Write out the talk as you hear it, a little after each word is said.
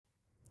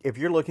If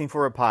you're looking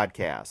for a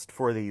podcast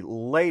for the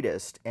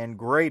latest and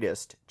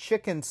greatest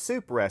chicken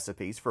soup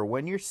recipes for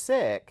when you're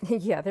sick,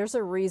 Yeah, there's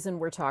a reason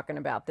we're talking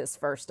about this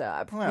first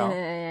up.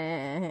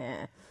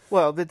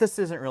 well, this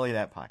isn't really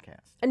that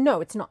podcast.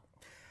 No, it's not.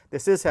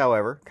 This is,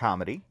 however,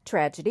 comedy,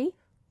 Tragedy,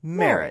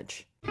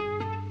 marriage.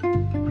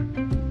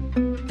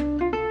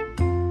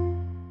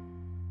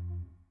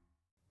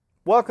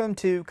 Welcome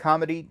to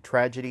Comedy,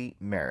 Tragedy,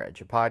 Marriage,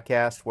 a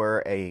podcast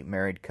where a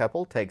married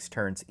couple takes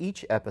turns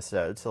each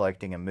episode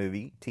selecting a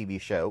movie,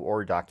 TV show,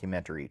 or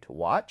documentary to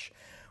watch.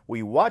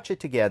 We watch it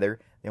together,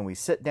 then we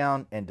sit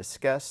down and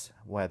discuss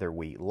whether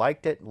we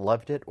liked it,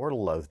 loved it, or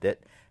loathed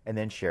it, and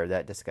then share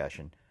that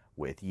discussion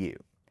with you.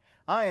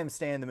 I am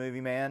Stan the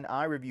Movie Man.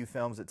 I review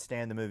films at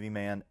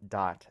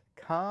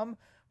stanthemovieman.com.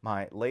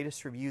 My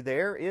latest review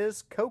there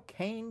is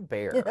Cocaine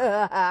Bear.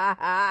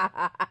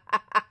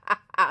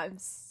 I'm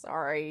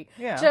sorry.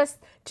 Yeah.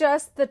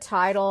 Just the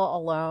title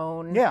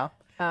alone. Yeah.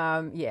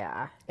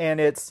 Yeah. And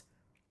it's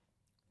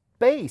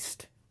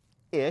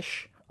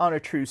based-ish on a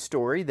true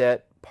story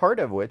that part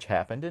of which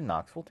happened in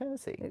Knoxville,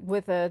 Tennessee.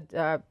 With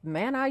a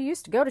man I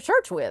used to go to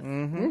church with.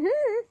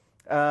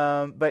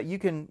 Mm-hmm. But you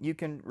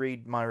can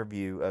read my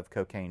review of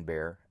Cocaine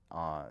Bear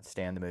on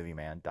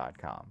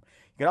stanthemovieman.com.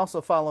 You can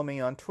also follow me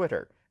on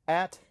Twitter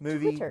at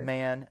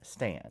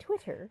MovieManStan.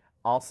 Twitter.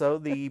 Also,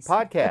 the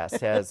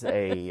podcast has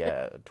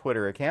a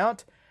Twitter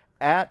account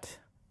at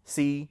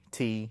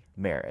CT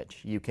Marriage.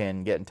 You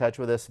can get in touch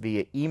with us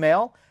via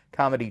email,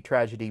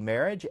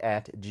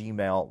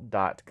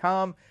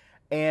 comedytragedymarriage@gmail.com,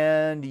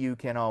 and you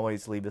can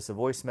always leave us a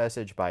voice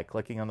message by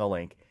clicking on the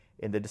link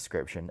in the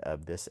description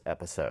of this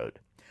episode.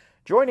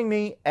 Joining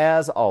me,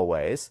 as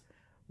always,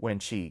 when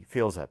she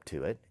feels up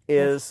to it,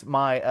 is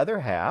my other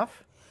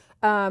half.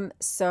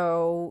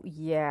 So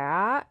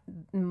yeah,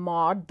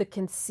 Maud, the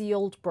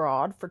concealed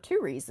broad, for two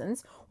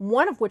reasons,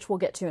 one of which we'll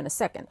get to in a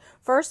second.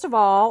 First of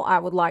all, I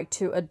would like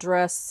to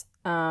address,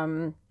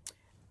 my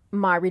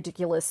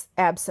ridiculous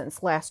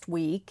absence last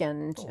week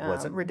and,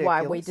 Wasn't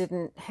ridiculous. why we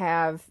didn't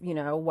have,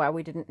 why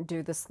we didn't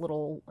do this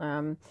little,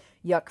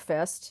 yuck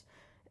fest.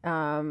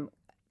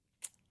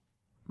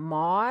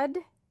 Maud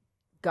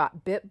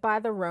got bit by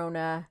the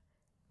Rona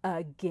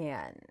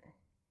again.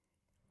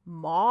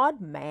 Maud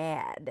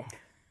mad.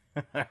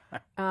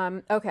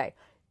 Okay.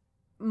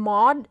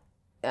 Maud,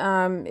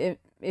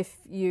 if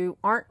you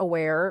aren't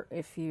aware,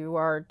 if you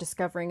are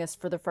discovering us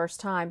for the first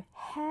time,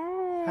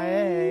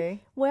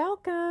 hey.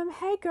 Welcome.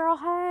 Hey, girl,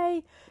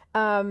 hey.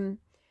 I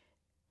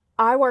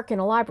work in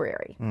a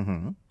library.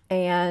 Mm-hmm.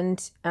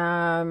 And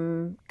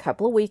a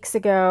couple of weeks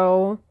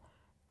ago,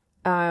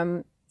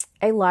 a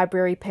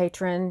library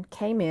patron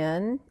came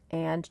in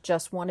and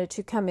just wanted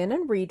to come in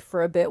and read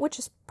for a bit, which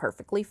is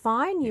perfectly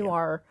fine. You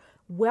are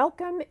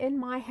welcome in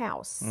my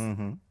house.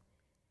 Mm-hmm.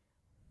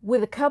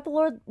 With a couple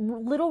of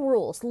little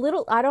rules.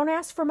 I don't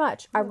ask for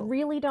much. I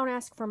really don't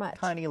ask for much.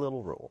 Tiny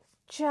little rules.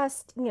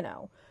 Just,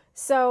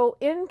 So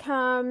in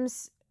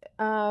comes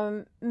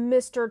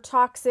Mr.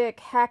 Toxic,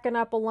 hacking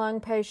up a lung,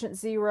 patient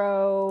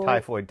zero.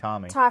 Typhoid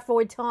Tommy.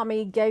 Typhoid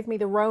Tommy gave me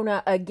the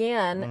Rona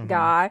again,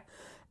 guy.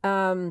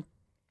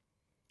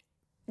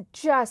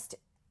 Just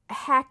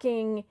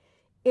hacking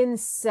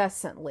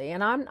incessantly,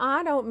 and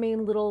I don't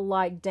mean little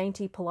like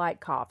dainty polite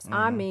coughs.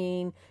 I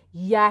mean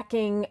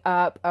yakking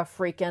up a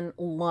freaking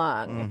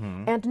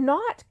lung and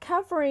not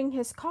covering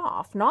his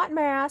cough, not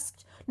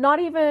masked, not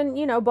even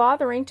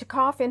bothering to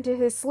cough into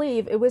his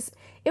sleeve. It was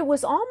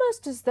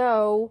almost as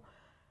though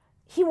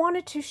he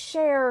wanted to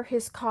share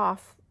his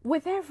cough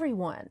with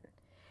everyone.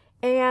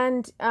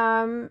 And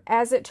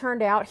as it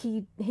turned out,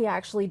 he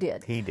actually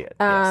did. He did.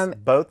 Yes.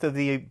 Both of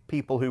the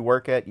people who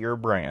work at your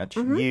branch,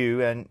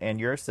 you and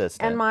your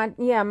assistant, and my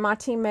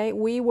teammate,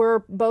 we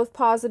were both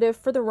positive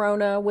for the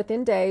Rona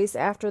within days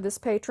after this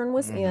patron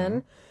was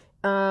in.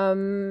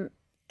 At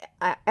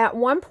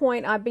one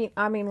point, I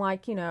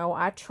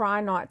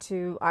try not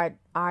to. I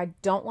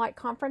don't like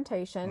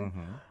confrontation.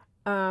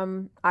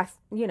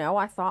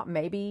 I thought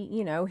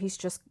maybe he's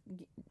just.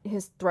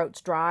 His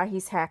throat's dry,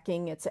 he's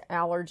hacking, it's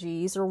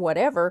allergies or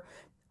whatever,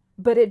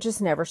 but it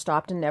just never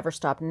stopped and never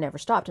stopped and never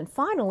stopped. And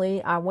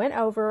finally, I went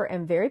over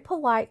and very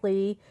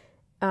politely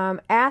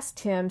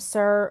asked him,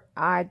 "Sir,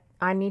 I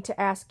need to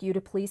ask you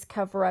to please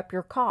cover up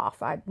your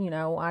cough. I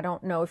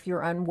don't know if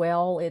you're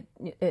unwell.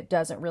 It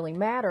doesn't really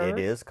matter. It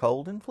is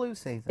cold and flu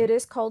season. It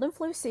is cold and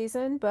flu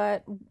season,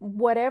 but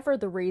whatever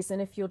the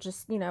reason, if you'll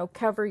just,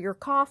 cover your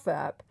cough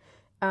up."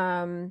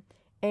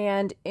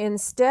 And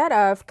instead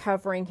of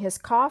covering his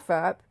cough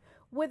up,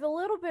 with a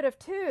little bit of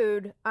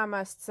tude, I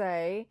must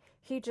say,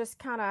 he just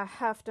kind of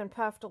huffed and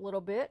puffed a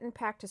little bit and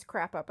packed his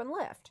crap up and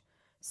left.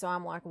 So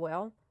I'm like,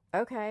 well,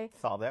 okay.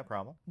 Solve that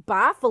problem.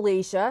 Bye,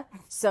 Felicia.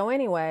 So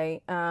anyway,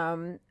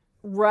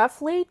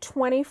 roughly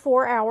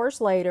 24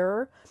 hours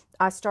later,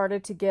 I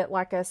started to get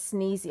like a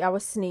sneezy. I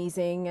was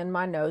sneezing and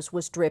my nose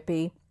was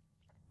drippy.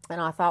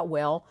 And I thought,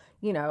 well,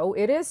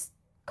 it is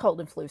cold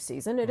and flu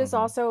season. It is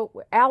also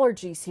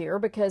allergies here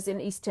because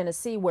in East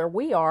Tennessee where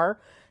we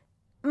are,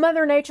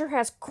 Mother Nature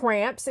has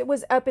cramps. It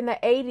was up in the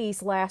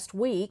 80s last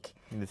week.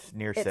 It's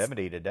near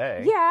 70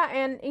 today. Yeah,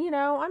 and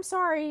I'm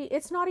sorry,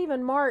 it's not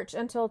even March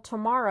until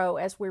tomorrow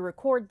as we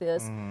record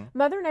this.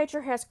 Mother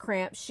Nature has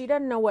cramps. She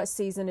doesn't know what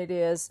season it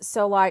is.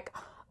 So, like,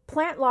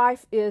 plant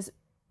life is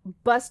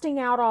busting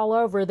out all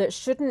over that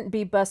shouldn't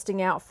be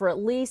busting out for at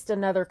least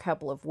another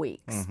couple of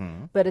weeks.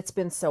 But it's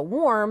been so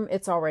warm,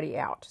 it's already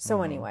out.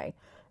 So anyway,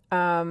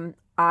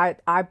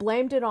 I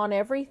blamed it on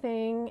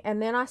everything,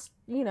 and then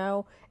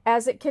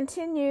as it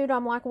continued,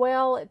 I'm like,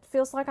 well, it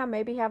feels like I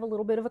maybe have a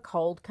little bit of a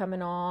cold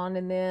coming on,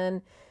 and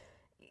then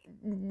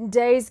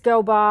days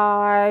go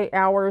by,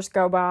 hours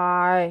go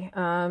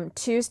by.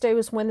 Tuesday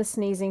was when the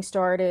sneezing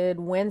started.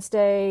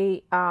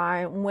 Wednesday,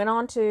 I went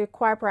on to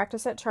choir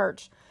practice at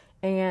church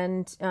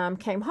and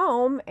came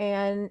home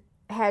and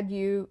had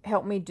you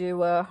help me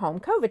do a home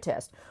COVID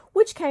test,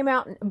 which came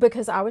out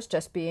because I was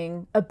just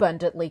being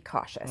abundantly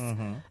cautious.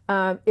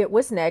 It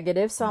was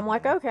negative, so I'm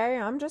like, okay,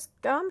 I'm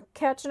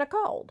catching a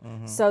cold.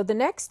 So the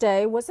next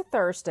day was a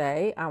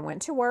Thursday. I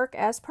went to work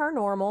as per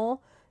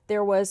normal.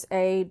 There was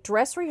a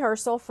dress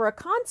rehearsal for a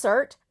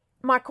concert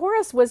my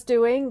chorus was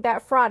doing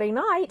that Friday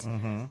night.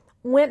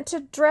 Went to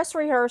dress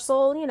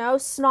rehearsal,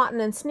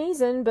 snotting and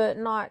sneezing, but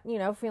not,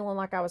 feeling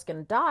like I was going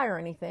to die or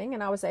anything.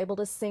 And I was able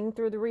to sing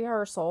through the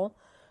rehearsal.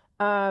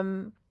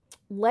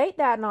 Late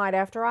that night,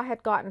 after I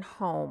had gotten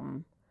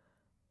home,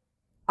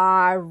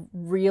 I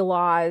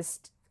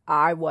realized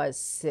I was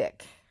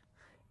sick.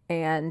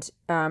 And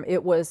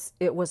it was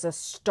a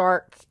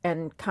stark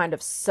and kind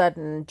of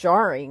sudden,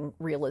 jarring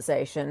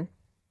realization.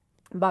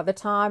 By the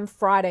time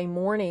Friday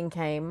morning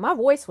came, my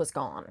voice was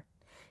gone.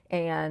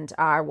 And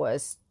I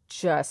was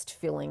just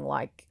feeling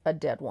like a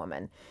dead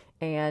woman.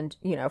 And,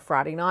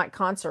 Friday night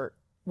concert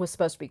was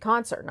supposed to be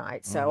concert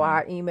night. So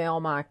I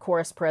email my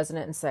chorus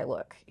president and say,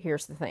 look,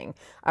 here's the thing.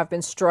 I've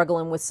been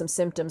struggling with some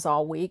symptoms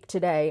all week.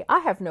 Today, I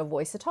have no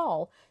voice at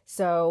all.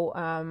 So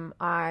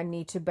I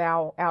need to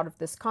bow out of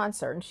this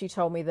concert. And she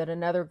told me that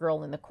another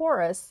girl in the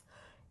chorus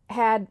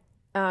had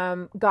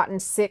gotten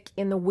sick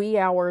in the wee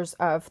hours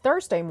of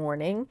Thursday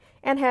morning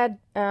and had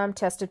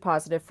tested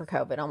positive for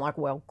COVID. I'm like,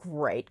 well,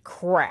 great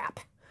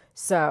crap.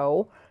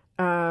 So,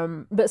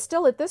 but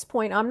still at this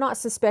point, I'm not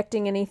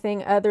suspecting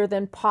anything other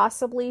than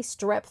possibly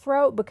strep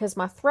throat because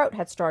my throat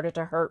had started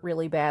to hurt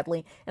really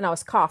badly and I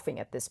was coughing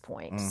at this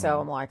point. So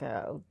I'm like,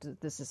 oh,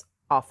 this is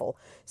awful.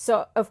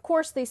 So of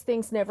course these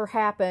things never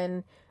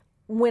happen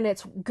when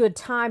it's good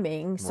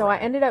timing. So I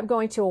ended up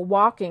going to a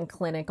walk-in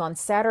clinic on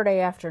Saturday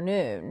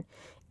afternoon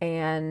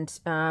and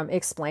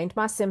explained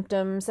my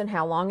symptoms and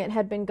how long it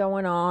had been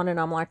going on. And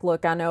I'm like,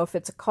 look, I know if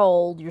it's a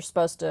cold, you're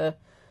supposed to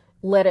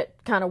let it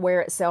kind of wear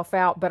itself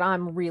out, but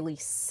I'm really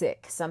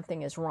sick.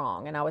 Something is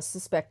wrong. And I was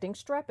suspecting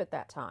strep at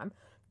that time.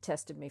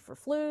 Tested me for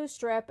flu,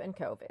 strep, and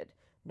COVID.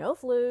 No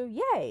flu,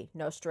 yay.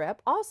 No strep,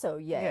 also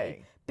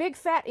yay. Big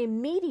fat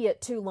immediate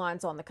 2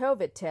 lines on the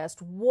COVID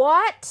test.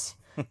 What?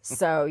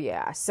 So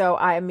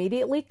I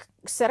immediately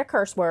said a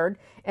curse word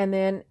and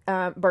then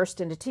burst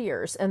into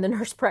tears. And the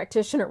nurse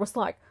practitioner was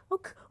like, oh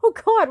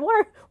God,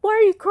 why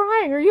are you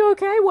crying? Are you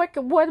okay?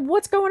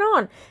 What's going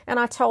on? And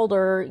I told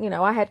her,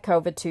 I had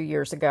COVID 2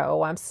 years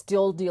ago. I'm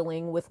still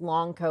dealing with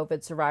long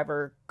COVID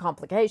survivor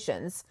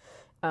complications.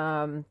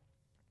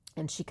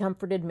 And she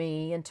comforted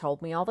me and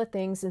told me all the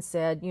things and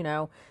said,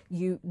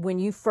 when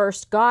you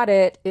first got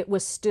it, it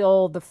was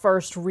still the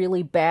first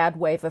really bad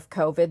wave of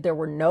COVID. There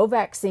were no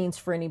vaccines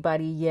for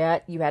anybody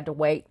yet. You had to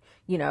wait,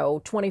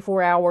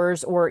 24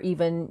 hours or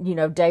even,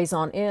 days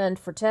on end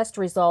for test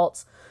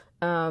results.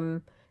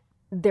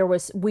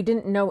 We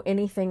didn't know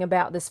anything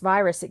about this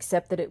virus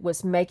except that it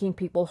was making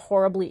people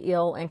horribly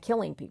ill and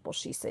killing people.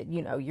 She said,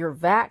 you're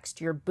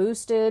vaxxed, you're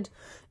boosted.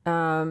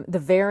 The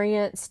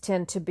variants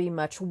tend to be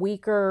much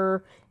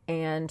weaker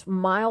and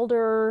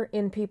milder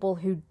in people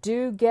who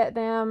do get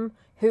them,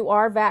 who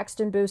are vaxxed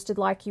and boosted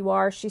like you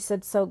are. She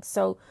said,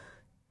 so,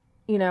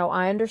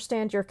 I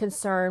understand your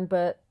concern,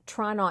 but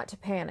try not to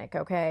panic,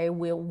 okay?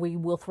 We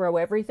will throw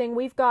everything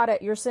we've got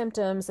at your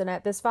symptoms and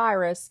at this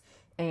virus,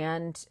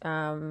 and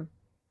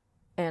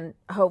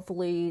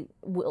hopefully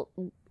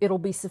it'll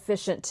be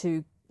sufficient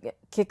to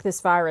kick this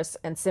virus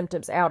and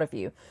symptoms out of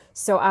you.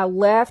 So I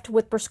left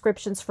with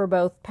prescriptions for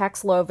both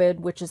Paxlovid,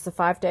 which is the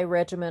 5-day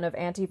regimen of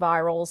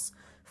antivirals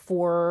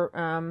for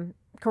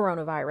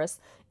coronavirus,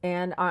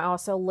 and I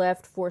also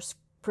left for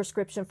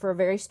prescription for a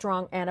very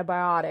strong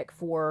antibiotic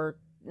for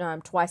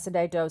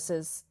twice-a-day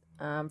doses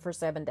for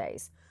 7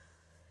 days.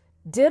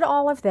 Did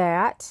all of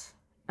that.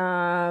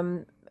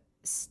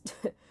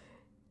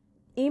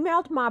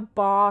 Emailed my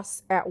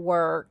boss at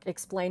work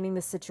explaining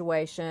the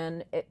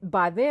situation.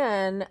 By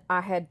then,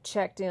 I had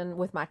checked in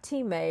with my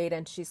teammate,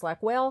 and she's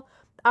like, well,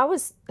 I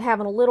was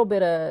having a little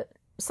bit of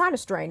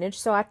sinus drainage,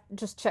 so I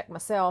just checked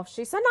myself.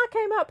 She said, I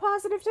came out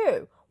positive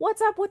too.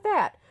 What's up with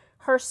that?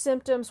 Her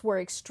symptoms were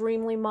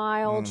extremely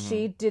mild.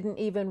 She didn't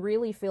even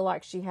really feel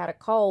like she had a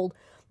cold,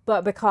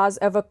 but because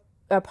of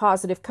a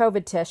positive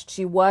COVID test,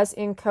 she was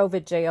in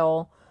COVID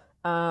jail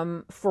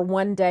for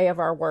one day of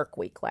our work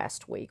week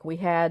last week. We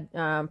had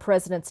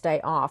President's Day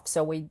off,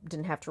 so we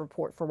didn't have to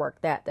report for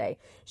work that day.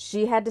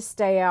 She had to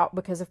stay out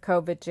because of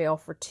COVID jail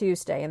for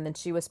Tuesday, and then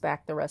she was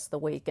back the rest of the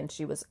week, and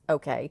she was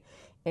okay.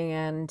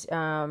 And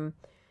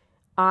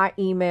I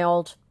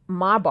emailed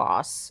my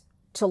boss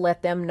to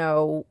let them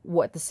know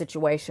what the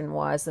situation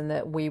was and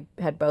that we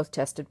had both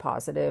tested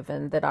positive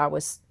and that I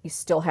was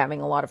still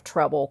having a lot of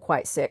trouble,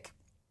 quite sick.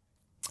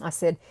 I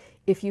said,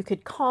 if you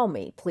could call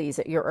me, please,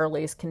 at your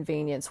earliest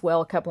convenience.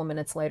 Well, a couple of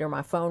minutes later,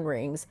 my phone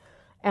rings,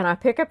 and I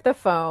pick up the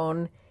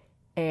phone,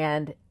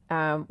 and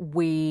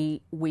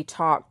we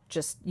talked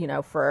just,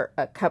 for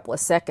a couple of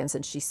seconds,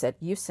 and she said,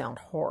 "You sound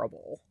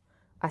horrible."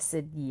 I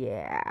said,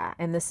 "Yeah,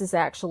 and this is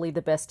actually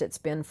the best it's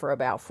been for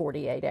about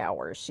 48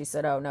 hours." She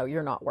said, "Oh, no,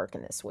 you're not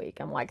working this week."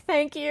 I'm like,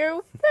 "Thank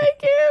you,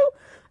 thank you."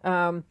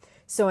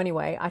 So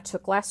anyway, I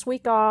took last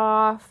week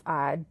off.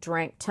 I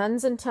drank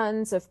tons and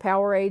tons of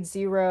Powerade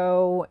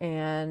Zero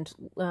and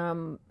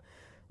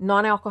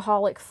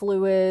non-alcoholic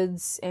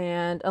fluids,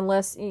 and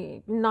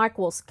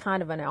NyQuil's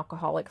kind of an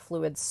alcoholic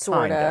fluid,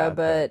 sorta,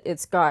 but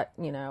it's got,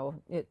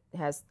 it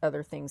has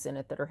other things in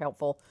it that are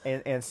helpful.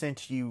 And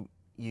since you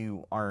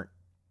aren't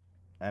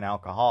an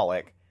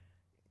alcoholic,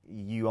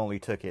 you only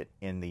took it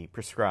in the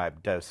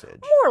prescribed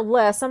dosage. More or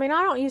less. I mean,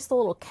 I don't use the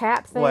little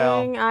cap thing.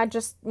 Well, I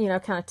just,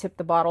 kind of tip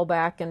the bottle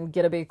back and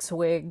get a big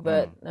swig,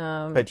 but...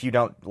 but you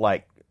don't,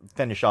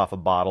 finish off a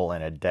bottle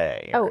in a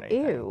day or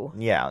anything. Ew.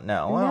 Yeah,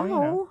 no. Well,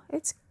 no,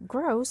 it's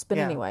gross, but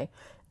anyway.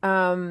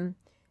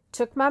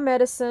 Took my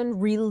medicine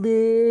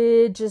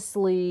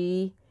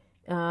religiously,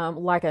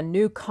 like a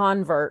new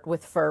convert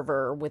with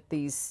fervor with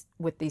these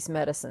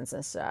medicines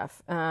and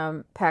stuff.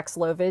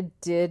 Paxlovid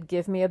did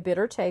give me a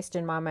bitter taste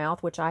in my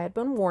mouth, which I had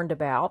been warned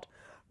about,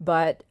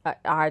 but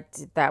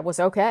that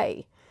was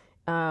okay.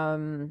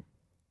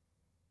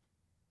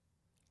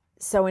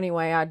 So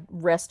anyway, I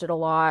rested a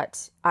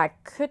lot. I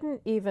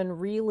couldn't even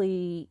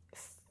really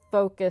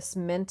focus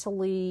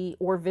mentally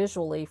or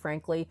visually,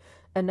 frankly,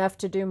 enough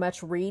to do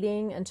much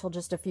reading until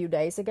just a few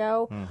days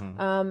ago.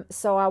 Mm-hmm.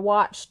 So I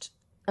watched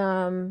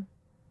a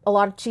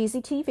lot of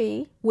cheesy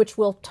TV, which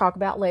we'll talk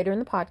about later in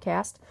the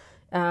podcast,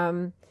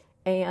 and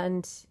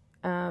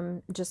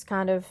just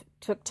kind of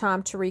took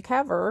time to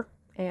recover.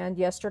 And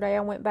yesterday I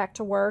went back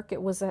to work.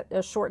 It was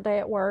a short day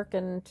at work,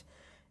 and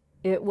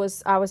I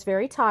was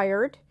very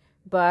tired.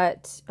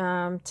 But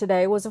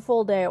today was a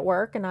full day at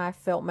work, and I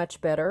felt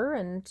much better.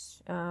 And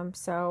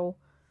so,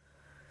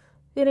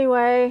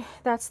 anyway,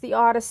 that's the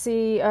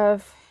odyssey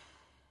of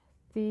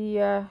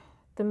the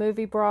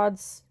movie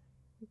Broad's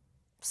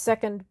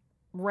second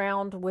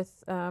round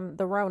with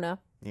the Rona.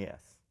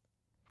 Yes.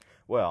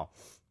 Well,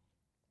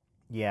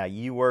 yeah,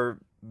 you were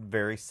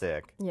very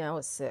sick. Yeah, I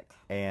was sick.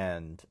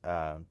 And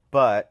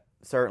but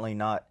certainly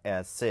not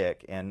as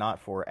sick, and not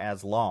for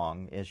as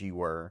long as you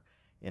were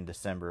in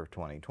December of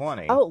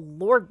 2020. Oh,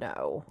 Lord,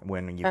 no.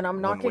 And I'm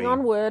knocking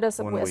on wood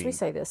as we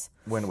say this.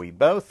 When we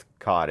both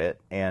caught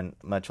it, and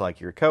much like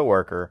your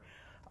coworker,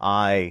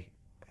 I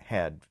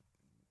had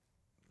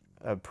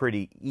a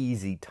pretty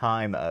easy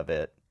time of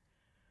it.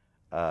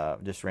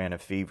 Just ran a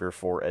fever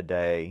for a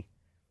day,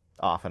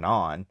 off and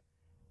on,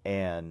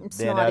 and then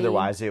snotty.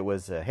 Otherwise it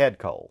was a head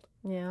cold.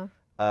 Yeah.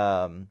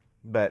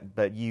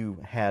 But you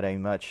had a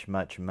much,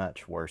 much,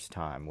 much worse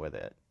time with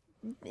it.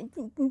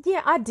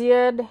 Yeah, I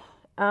did.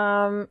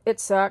 It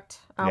sucked.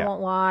 I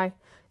won't lie.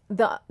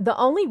 The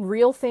only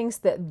real things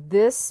that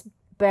this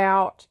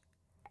bout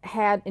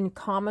had in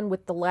common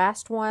with the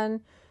last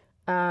one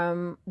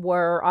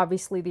were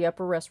obviously the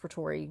upper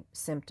respiratory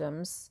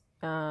symptoms.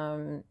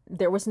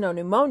 There was no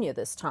pneumonia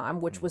this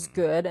time, which was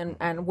good,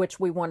 and which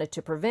we wanted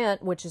to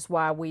prevent, which is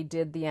why we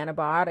did the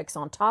antibiotics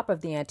on top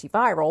of the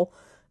antiviral,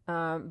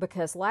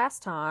 because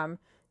last time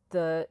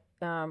the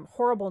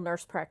horrible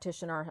nurse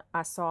practitioner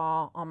I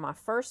saw on my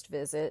first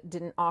visit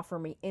didn't offer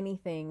me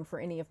anything for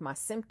any of my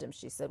symptoms.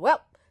 She said,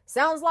 "Well,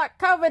 sounds like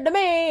COVID to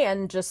me,"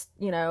 and just,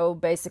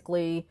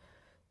 basically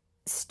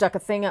stuck a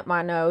thing up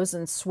my nose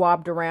and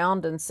swabbed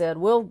around and said,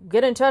 "We'll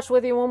get in touch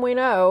with you when we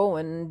know,"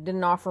 and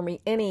didn't offer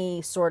me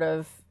any sort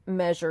of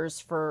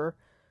measures for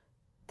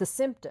the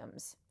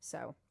symptoms.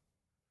 So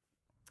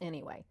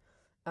anyway,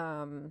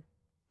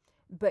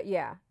 but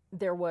yeah,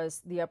 there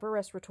was the upper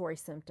respiratory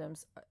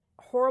symptoms,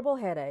 horrible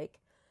headache,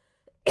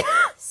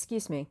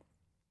 excuse me,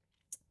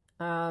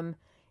 and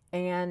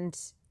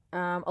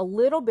a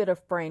little bit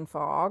of brain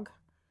fog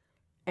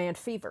and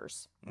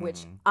fevers,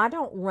 which I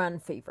don't run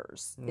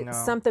fevers. No.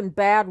 It's something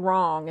bad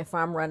wrong if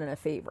I'm running a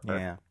fever.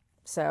 Yeah.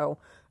 So,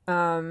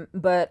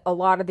 but a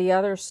lot of the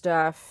other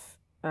stuff,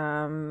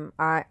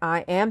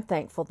 I am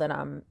thankful that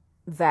I'm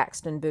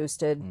vaxxed and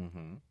boosted.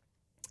 Mm-hmm.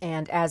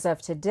 And as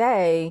of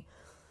today,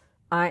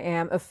 I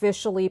am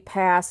officially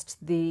past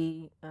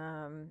the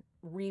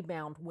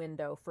rebound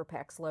window for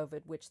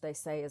Paxlovid, which they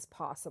say is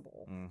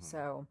possible. Mm-hmm.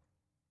 So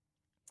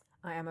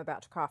I am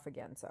about to cough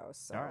again. So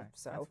All right.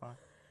 so That's fine.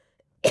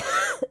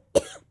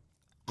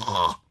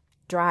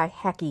 dry,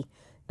 hacky,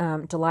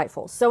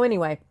 delightful. So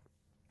anyway,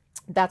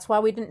 that's why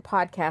we didn't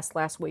podcast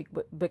last week,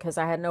 because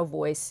I had no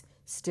voice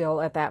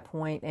still at that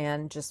point,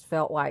 and just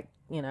felt like,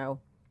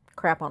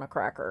 crap on a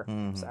cracker.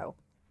 So,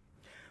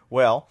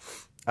 Well,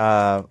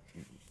 and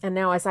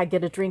now as I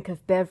get a drink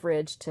of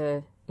beverage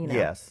to,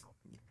 yes,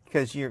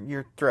 because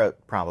your throat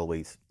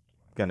probably is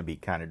going to be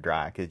kind of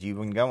dry because you've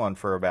been going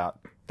for about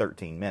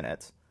 13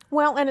 minutes.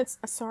 Well, and it's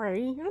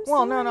sorry.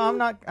 Well, no,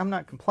 I'm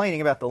not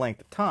complaining about the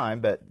length of time,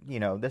 but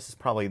this is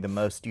probably the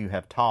most you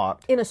have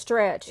talked in a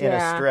stretch.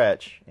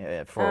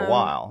 for a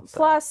while. So.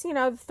 Plus,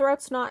 the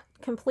throat's not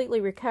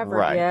completely recovered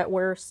Right. yet.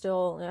 We're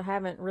still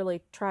haven't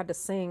really tried to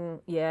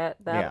sing yet.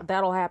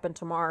 That'll happen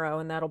tomorrow,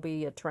 and that'll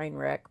be a train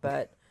wreck.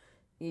 But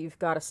you've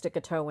got to stick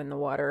a toe in the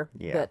water.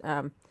 Yeah.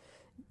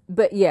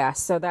 But yeah,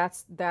 so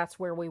that's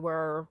where we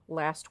were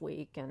last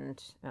week,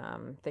 and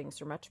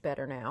things are much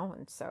better now,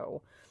 and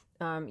so.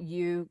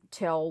 You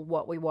tell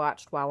what we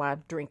watched while I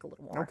drink a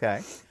little more.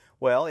 Okay.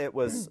 Well, it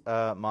was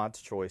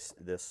Maud's choice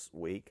this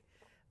week.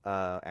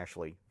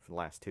 Actually, for the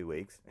last 2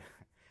 weeks.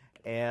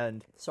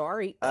 And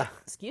sorry,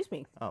 excuse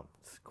me. Oh,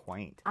 it's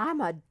quaint.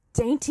 I'm a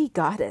dainty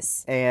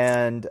goddess.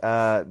 And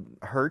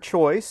her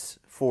choice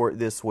for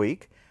this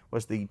week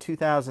was the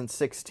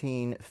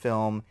 2016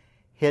 film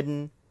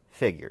Hidden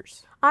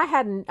Figures.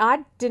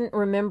 I didn't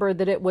remember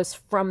that it was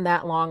from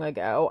that long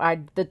ago.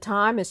 The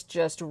time is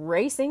just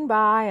racing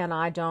by, and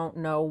I don't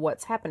know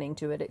what's happening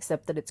to it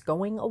except that it's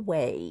going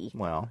away.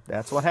 Well,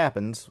 that's what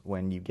happens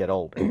when you get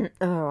older.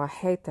 Oh, I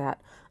hate that.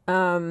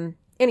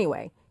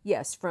 Anyway,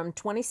 yes, from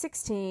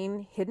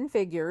 2016, Hidden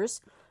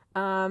Figures.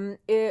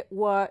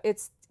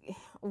 It's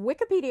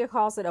Wikipedia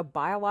calls it a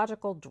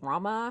biological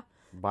drama.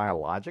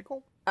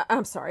 Biological?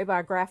 I'm sorry,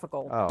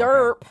 biographical. Oh,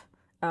 Derp. okay.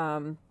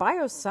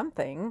 Bio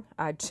something,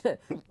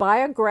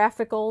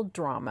 biographical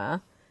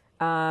drama,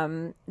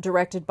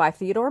 directed by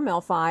Theodore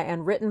Melfi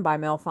and written by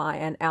Melfi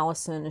and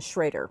Allison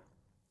Schrader,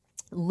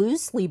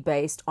 loosely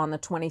based on the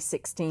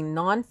 2016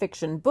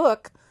 nonfiction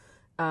book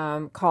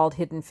called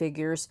Hidden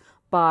Figures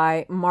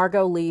by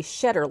Margot Lee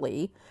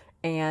Shetterly.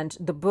 And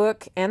the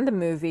book and the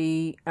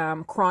movie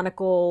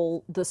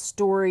chronicle the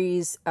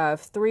stories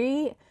of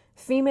 3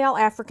 female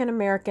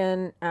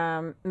African-American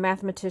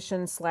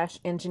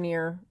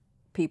mathematician/engineer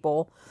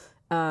people.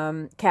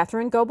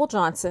 Katherine Goebel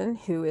Johnson,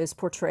 who is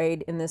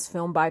portrayed in this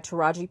film by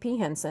Taraji P.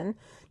 Henson.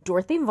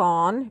 Dorothy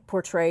Vaughan,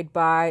 portrayed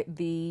by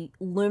the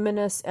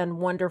luminous and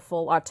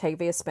wonderful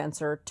Octavia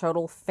Spencer,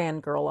 total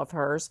fangirl of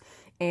hers.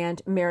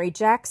 And Mary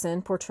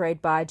Jackson, portrayed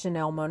by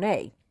Janelle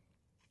Monáe.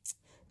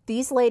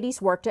 These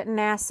ladies worked at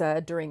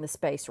NASA during the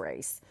space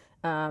race.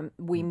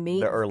 We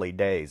meet the early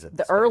days of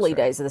the early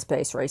days of the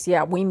space race.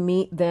 Yeah, we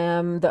meet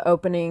them. The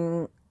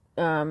opening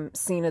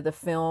scene of the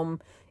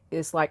film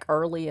is like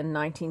early in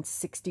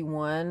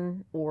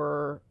 1961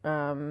 or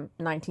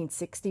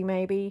 1960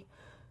 maybe.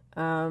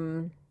 I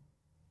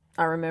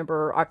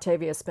remember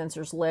Octavia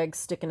Spencer's legs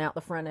sticking out the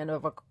front end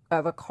of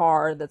a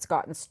car that's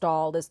got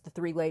installed as the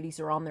 3 ladies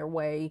are on their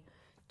way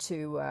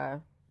to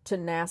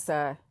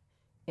NASA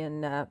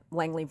in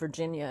Langley,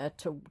 Virginia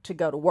to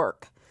go to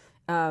work.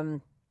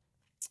 Other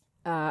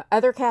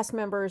cast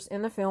members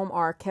in the film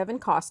are Kevin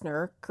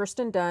Costner,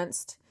 Kirsten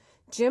Dunst,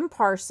 Jim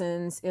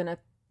Parsons in a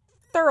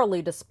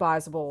thoroughly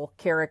despisable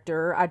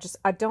character.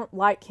 I don't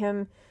like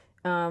him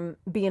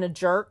being a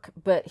jerk,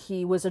 but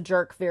he was a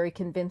jerk very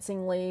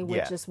convincingly,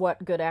 which is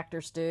what good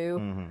actors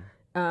do.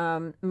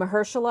 Mm-hmm.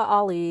 Mahershala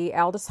Ali,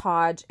 Aldous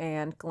Hodge,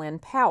 and Glenn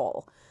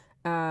Powell.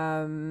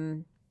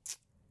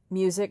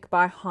 Music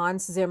by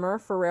Hans Zimmer,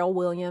 Pharrell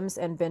Williams,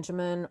 and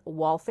Benjamin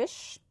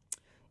Wallfisch.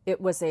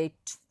 It was a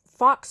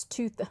Fox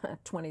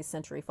 20th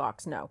Century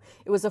Fox. No,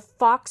 it was a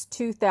Fox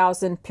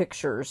 2000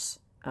 Pictures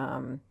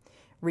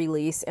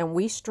release, and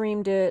we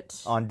streamed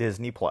it on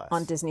Disney Plus.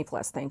 On Disney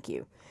Plus, thank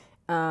you.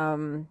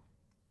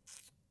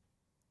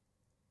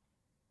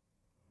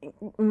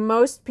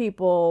 Most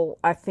people,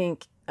 I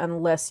think,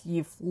 unless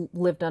you've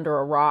lived under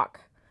a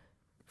rock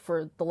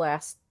for the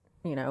last,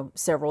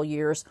 several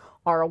years,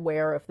 are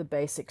aware of the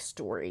basic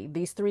story.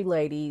 These 3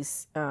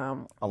 ladies,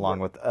 along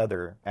with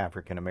other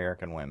African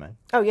American women.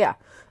 Oh yeah,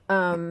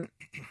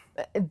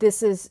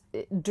 this is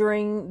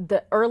during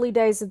the early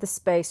days of the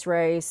space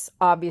race.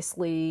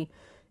 Obviously,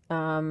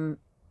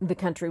 the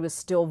country was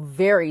still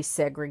very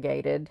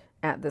segregated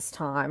at this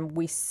time.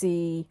 We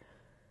see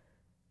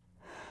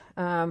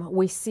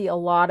a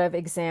lot of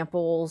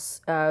examples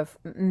of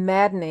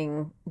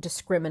maddening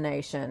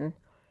discrimination,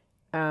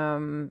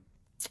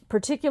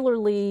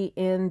 particularly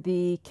in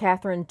the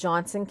Katherine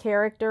Johnson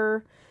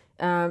character.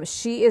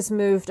 She is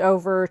moved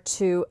over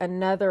to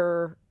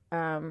another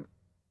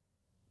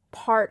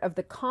part of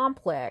the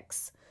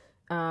complex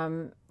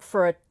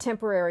for a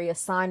temporary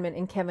assignment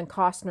in Kevin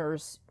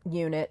Costner's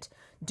unit,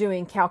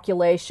 doing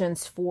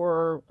calculations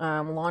for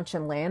launch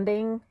and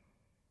landing.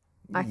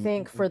 I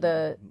think for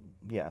the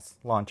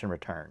launch and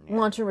return. Yeah.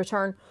 Launch and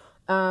return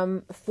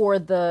for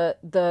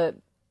the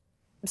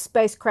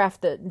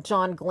spacecraft that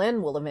John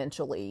Glenn will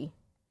eventually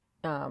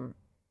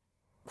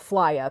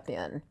fly up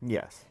in.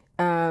 Yes.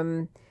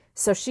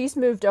 So she's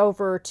moved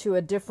over to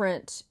a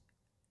different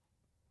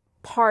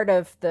part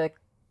of the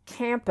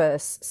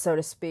campus, so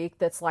to speak,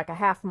 that's like a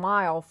half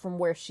mile from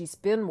where she's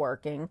been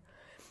working,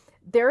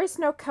 there is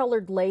no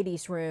colored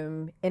ladies'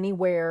 room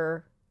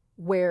anywhere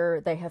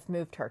where they have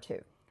moved her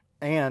to.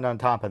 And on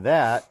top of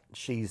that,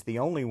 she's the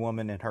only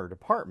woman in her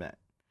department.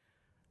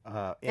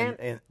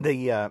 In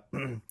the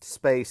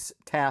Space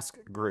Task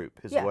Group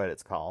is what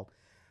it's called.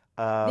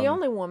 The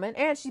only woman,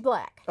 and she's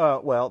black.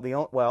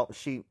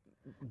 She.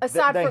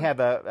 Aside they from, have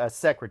a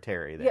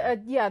secretary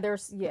there.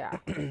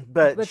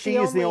 But she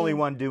is the only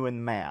one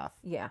doing math.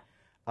 Yeah.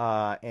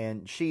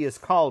 And she is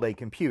called a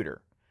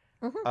computer.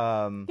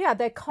 Mm-hmm.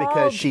 They called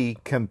because she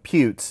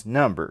computes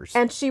numbers.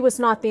 And she was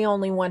not the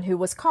only one who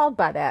was called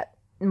by that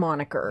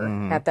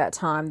moniker at that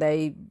time.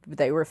 They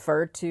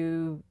referred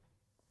to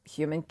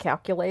human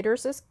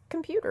calculators as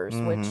computers,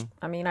 which,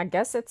 I mean, I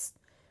guess it's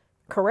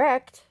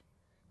correct.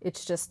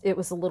 It's just, it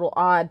was a little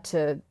odd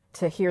to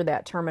hear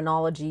that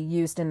terminology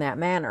used in that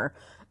manner.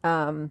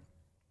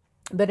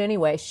 But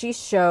anyway, she is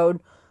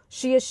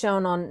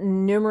shown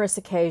on numerous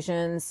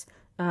occasions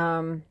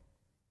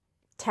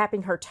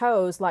tapping her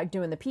toes, like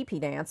doing the pee-pee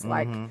dance,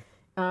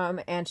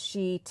 and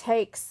she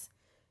takes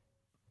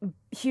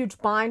huge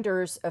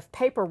binders of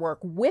paperwork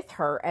with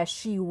her as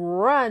she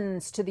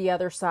runs to the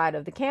other side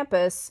of the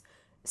campus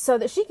so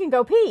that she can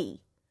go pee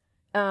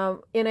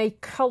in a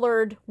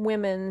colored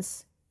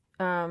women's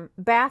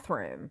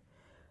bathroom.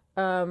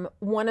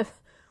 One of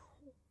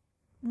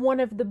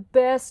the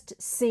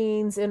best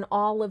scenes in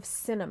all of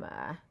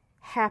cinema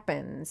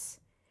happens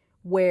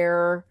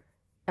where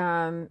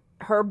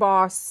her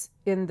boss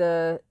in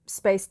the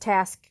Space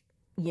Task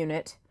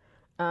Unit,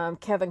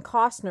 Kevin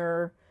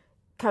Costner,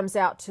 comes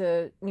out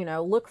to,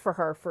 look for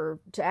her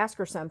to ask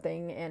her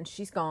something, and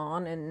she's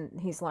gone, and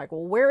he's like,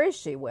 well, where is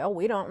she? Well,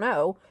 we don't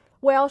know.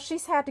 Well,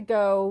 she's had to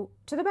go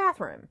to the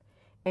bathroom,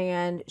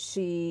 and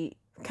she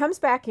comes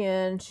back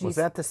in. Was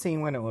that the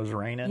scene when it was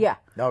raining? Yeah.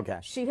 Okay.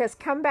 She has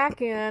come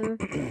back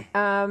in,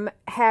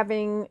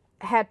 having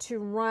had to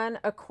run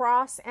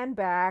across and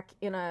back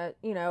in a,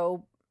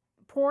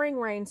 pouring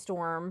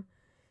rainstorm.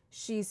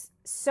 She's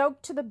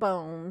soaked to the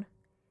bone,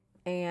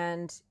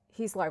 and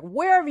he's like,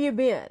 where have you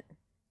been?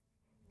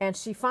 And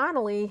she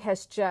finally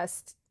has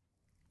just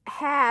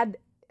had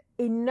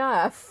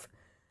enough.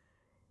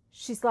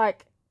 She's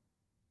like,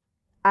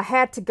 I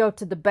had to go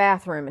to the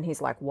bathroom. And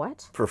he's like,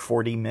 what? For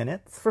 40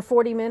 minutes? For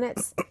 40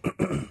 minutes.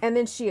 And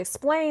then she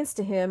explains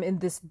to him in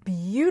this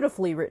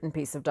beautifully written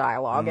piece of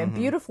dialogue and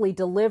beautifully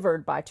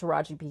delivered by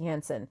Taraji P.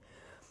 Henson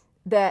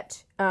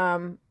that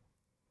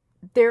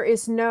there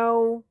is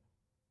no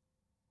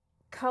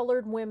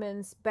colored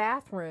women's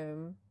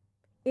bathroom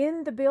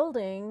in the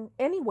building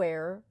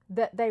anywhere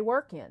that they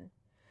work in.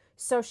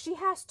 So she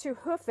has to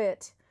hoof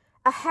it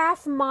a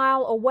half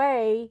mile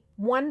away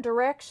one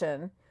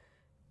direction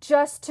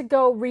just to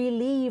go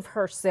relieve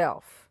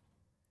herself.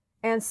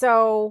 And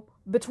so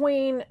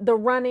between the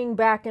running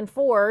back and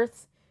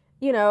forth,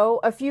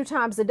 a few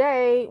times a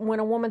day, when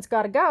a woman's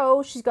got to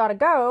go, she's got to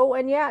go.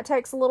 And yeah, it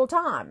takes a little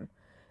time.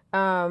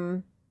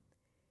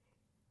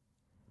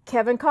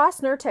 Kevin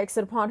Costner takes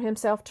it upon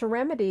himself to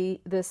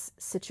remedy this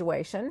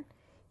situation.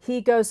 He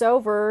goes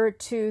over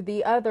to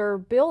the other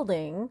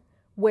building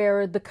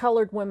where the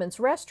colored women's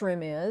restroom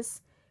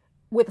is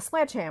with a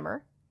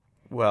sledgehammer.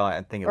 Well,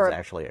 I think it was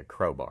actually a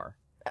crowbar.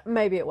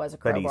 Maybe it was a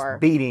crowbar.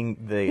 But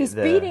he's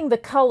beating the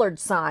colored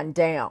sign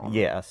down.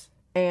 Yes.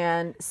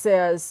 And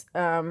says,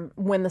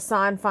 when the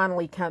sign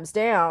finally comes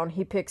down,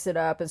 he picks it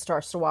up and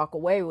starts to walk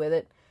away with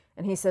it.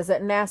 And he says,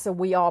 at NASA,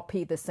 we all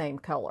pee the same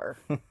color.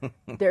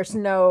 There's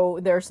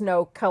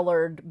no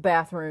colored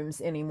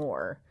bathrooms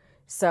anymore.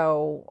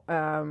 So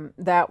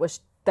that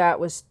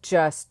was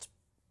just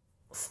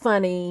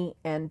funny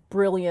and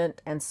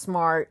brilliant and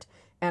smart.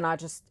 And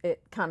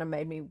it kind of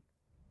made me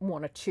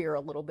want to cheer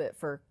a little bit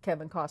for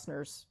Kevin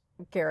Costner's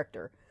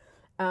character.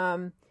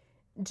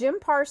 Jim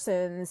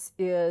Parsons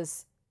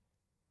is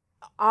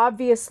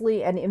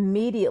obviously and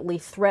immediately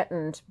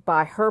threatened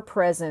by her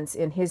presence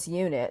in his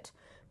unit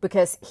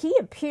because he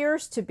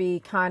appears to be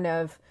kind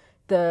of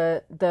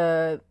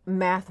the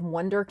math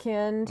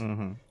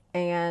wonderkind.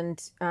 And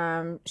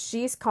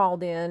she's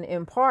called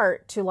in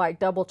part to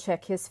double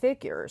check his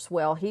figures.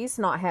 Well, he's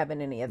not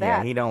having any of that.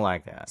 Yeah, he don't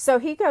like that. So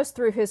he goes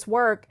through his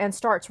work and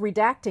starts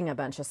redacting a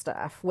bunch of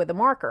stuff with a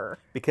marker.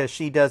 Because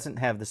she doesn't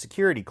have the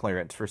security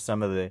clearance for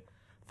some of the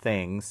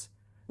things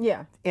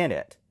in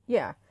it.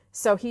 Yeah.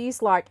 So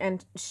he's like,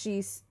 and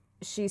she's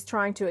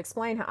trying to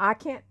explain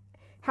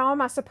how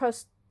am I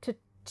supposed to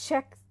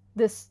check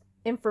this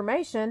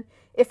information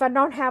if I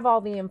don't have all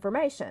the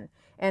information?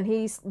 And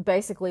he's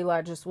basically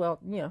like,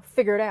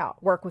 figure it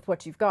out. Work with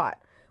what you've got.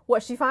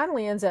 What she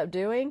finally ends up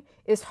doing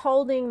is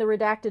holding the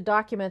redacted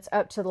documents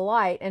up to the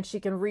light, and she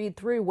can read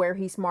through where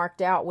he's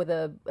marked out with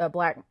a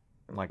black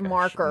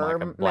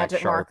marker,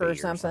 magic marker or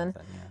something.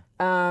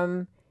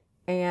 Yeah.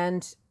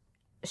 And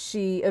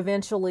she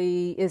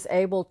eventually is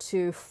able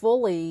to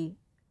fully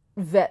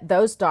vet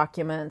those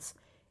documents.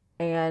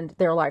 And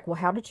they're like, well,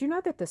 how did you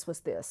know that this was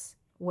this?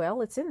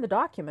 Well, it's in the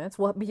documents.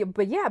 Well,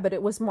 but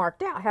it was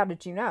marked out. How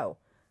did you know?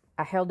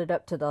 I held it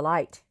up to the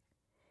light.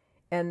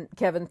 And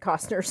Kevin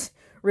Costner's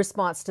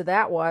response to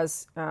that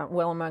was,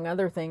 well, among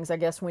other things, I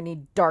guess we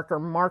need darker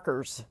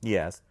markers.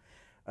 Yes.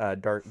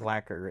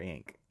 Blacker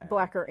ink.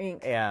 Blacker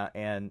ink. Yeah,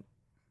 and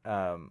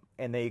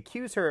they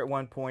accuse her at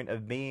one point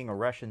of being a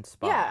Russian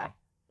spy.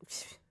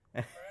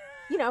 Yeah.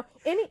 You know,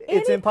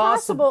 It's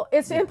impossible.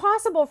 It's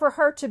impossible for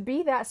her to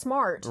be that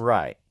smart.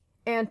 Right.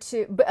 And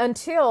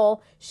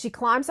until she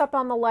climbs up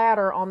on the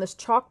ladder on this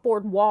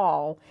chalkboard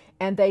wall,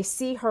 and they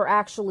see her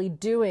actually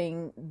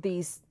doing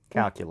these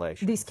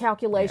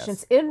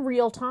calculations in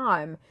real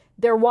time.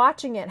 They're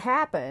watching it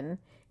happen,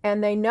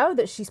 and they know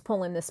that she's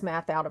pulling this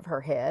math out of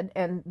her head,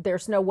 and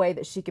there's no way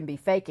that she can be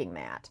faking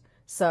that.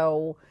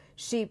 So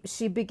she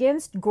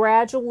begins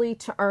gradually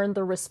to earn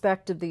the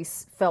respect of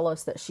these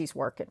fellows that she's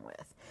working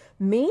with.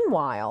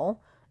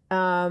 Meanwhile,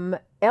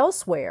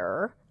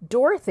 elsewhere,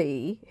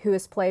 Dorothy, who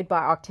is played by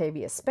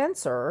Octavia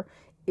Spencer,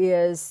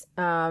 is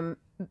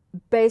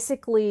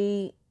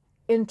basically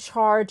in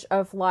charge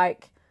of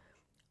like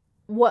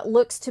what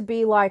looks to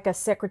be like a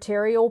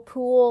secretarial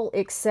pool,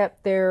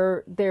 except they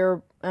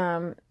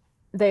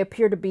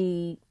appear to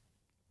be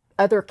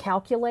other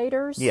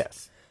calculators.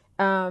 Yes.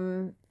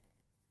 And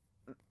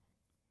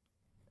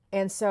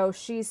so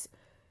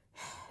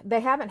they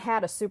haven't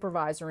had a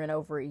supervisor in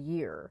over a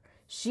year.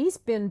 She's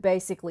been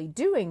basically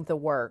doing the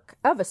work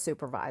of a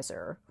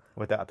supervisor.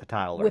 Without the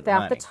title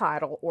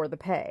or the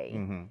pay.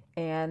 Mm-hmm.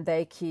 And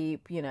they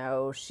keep,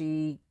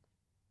 she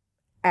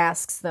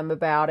asks them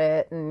about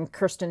it, and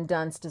Kirsten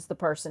Dunst is the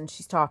person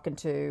she's talking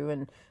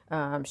to,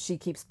 and she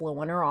keeps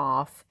blowing her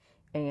off.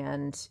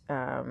 And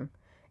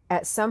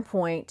at some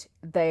point,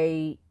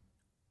 they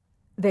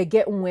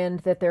get wind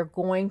that they're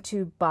going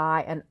to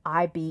buy an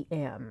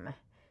IBM,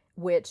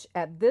 which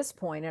at this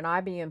point, an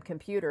IBM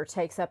computer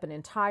takes up an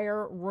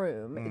entire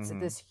room. Mm-hmm. It's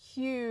this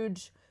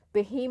huge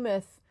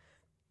behemoth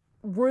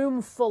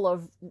room full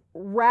of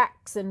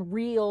racks and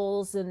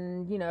reels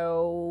and,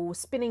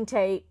 spinning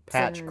tapes.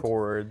 Patch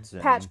cords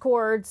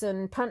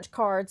and punch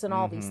cards and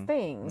all these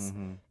things.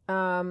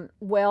 Mm-hmm.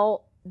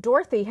 Well,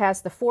 Dorothy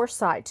has the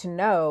foresight to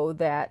know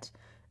that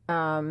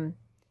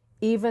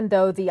even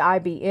though the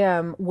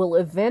IBM will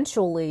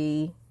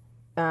eventually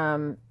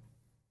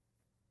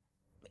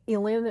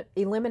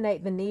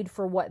eliminate the need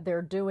for what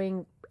they're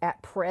doing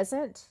at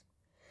present,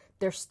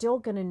 they're still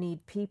going to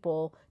need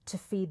people to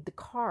feed the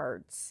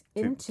cards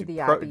into the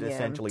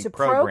IBM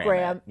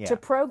to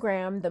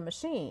program the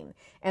machine.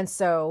 And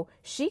so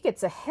she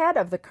gets ahead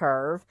of the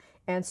curve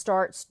and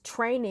starts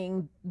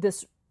training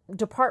this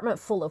department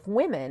full of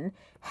women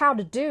how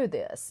to do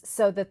this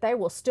so that they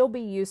will still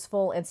be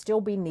useful and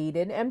still be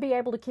needed and be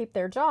able to keep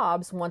their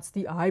jobs once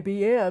the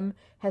IBM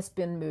has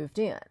been moved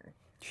in.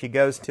 She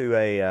goes to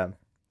a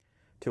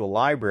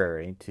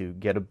library to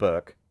get a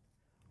book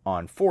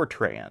on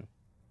Fortran,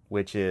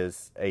 which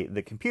is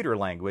the computer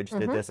language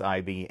that this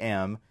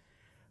IBM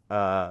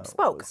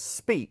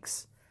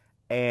speaks.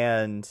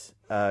 And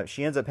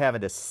she ends up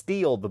having to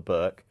steal the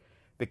book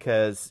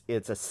because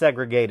it's a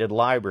segregated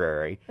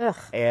library. Ugh,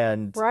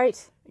 and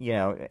right.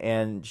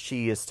 And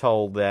she is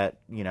told that,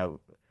 you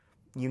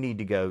need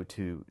to go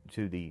to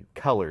the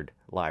colored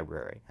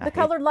library. The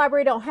colored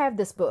library don't have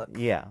this book.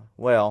 Yeah.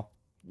 Well,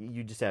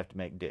 you just have to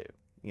make do,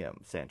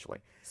 essentially.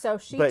 So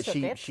she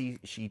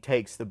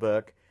takes the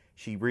book.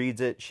 She reads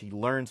it. She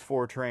learns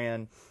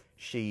Fortran.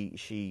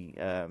 She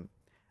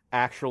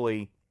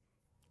actually,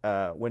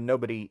 when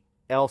nobody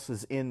else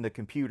is in the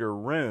computer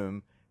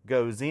room,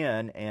 goes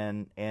in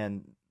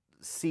and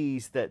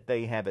sees that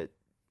they have it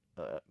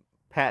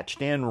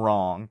patched in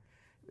wrong.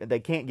 They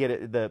can't get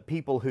it. The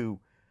people who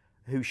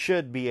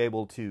should be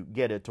able to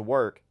get it to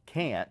work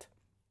can't.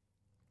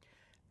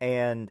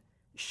 And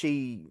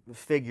she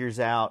figures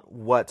out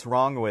what's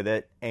wrong with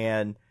it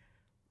and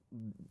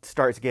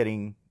starts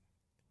getting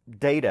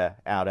data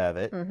out of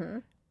it. Mm-hmm.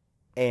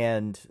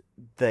 And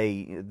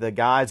the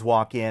guys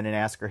walk in and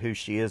ask her who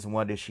she is and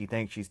what does she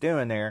think she's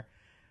doing there.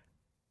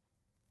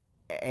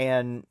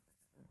 And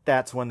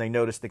that's when they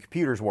notice the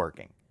computer's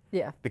working.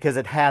 Yeah. Because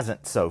it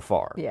hasn't so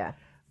far. Yeah.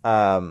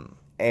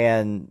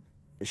 And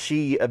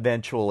she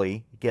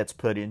eventually gets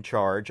put in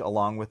charge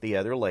along with the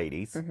other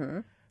ladies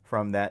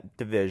from that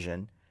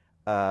division.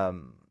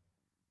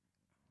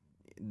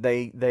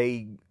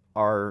 They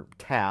are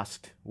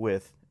tasked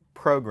with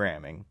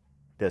programming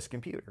this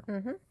computer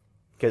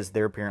because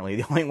they're apparently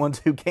the only ones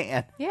who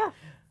can. Yeah.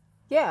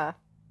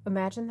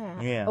 Imagine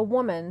that. Yeah. A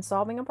woman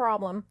solving a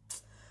problem.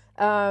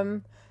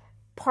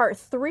 Part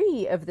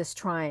 3 of this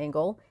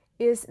triangle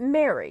is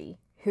Mary,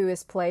 who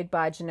is played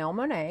by Janelle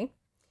Monáe.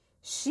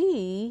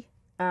 She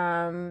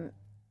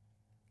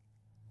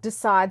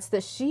decides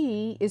that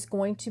she is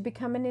going to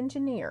become an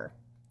engineer.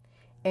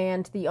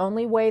 And the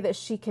only way that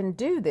she can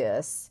do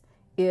this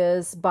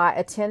is by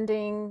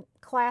attending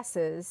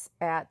classes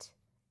at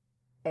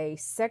a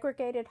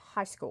segregated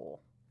high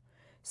school.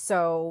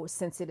 So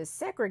since it is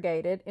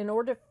segregated, in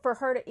order for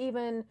her to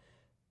even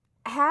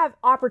have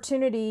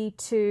opportunity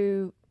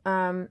to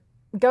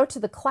go to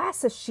the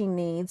classes she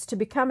needs to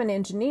become an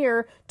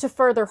engineer to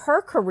further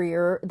her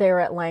career there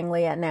at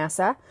Langley at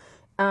NASA,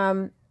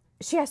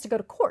 she has to go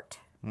to court.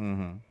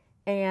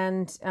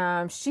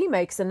 And she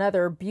makes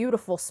another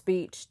beautiful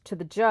speech to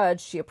the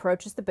judge. She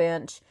approaches the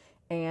bench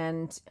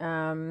and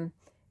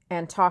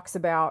talks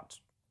about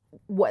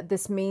what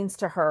this means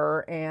to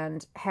her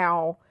and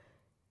how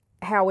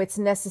it's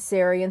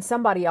necessary. And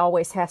somebody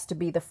always has to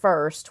be the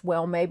first.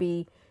 Well,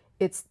 maybe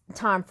it's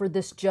time for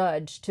this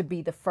judge to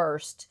be the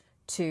first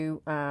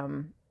to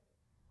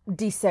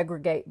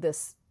desegregate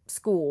this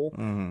school.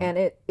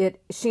 And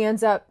she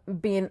ends up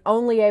being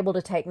only able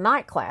to take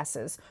night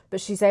classes,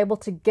 but she's able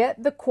to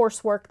get the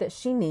coursework that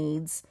she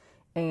needs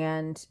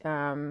and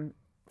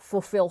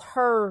fulfill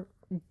her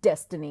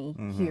destiny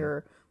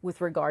here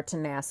with regard to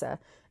NASA.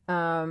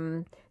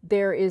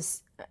 There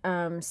is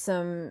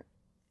some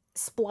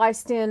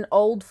spliced in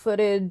old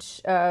footage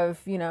of,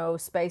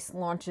 space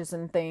launches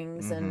and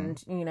things,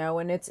 and,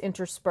 and it's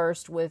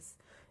interspersed with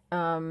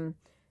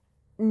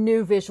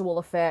new visual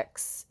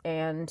effects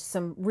and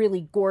some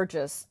really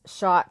gorgeous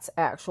shots,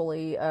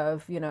 actually,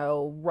 of,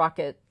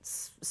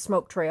 rockets,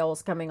 smoke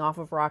trails coming off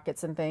of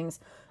rockets and things.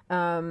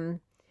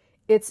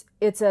 It's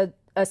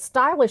a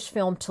stylish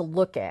film to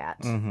look at.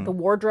 The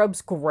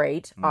wardrobe's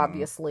great,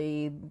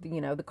 obviously,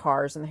 the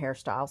cars and the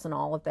hairstyles and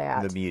all of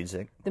that. The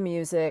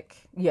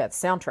music. Yeah, the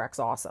soundtrack's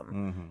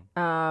awesome.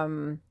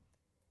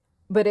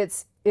 But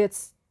it's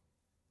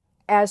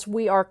as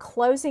we are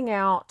closing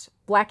out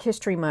Black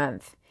History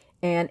Month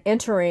and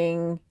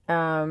entering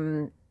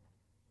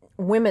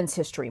Women's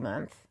History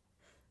Month,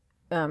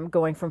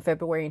 going from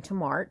February into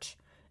March,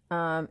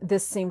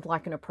 this seemed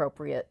like an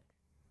appropriate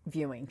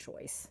viewing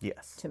choice.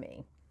 Yes. To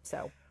me.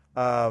 So.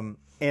 And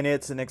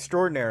it's an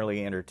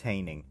extraordinarily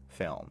entertaining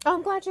film. Oh,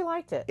 I'm glad you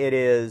liked it. It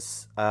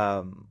is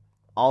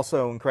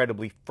also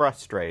incredibly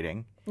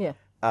frustrating. Yeah.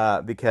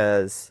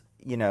 Because,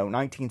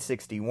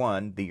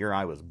 1961, the year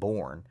I was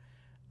born,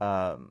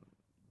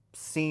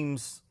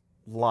 seems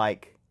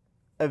like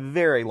a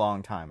very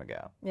long time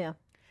ago. Yeah.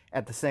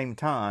 At the same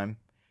time,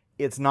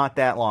 it's not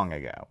that long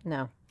ago.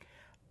 No.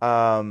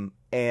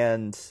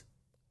 And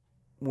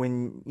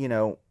when,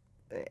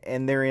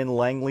 and they're in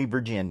Langley,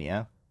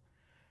 Virginia.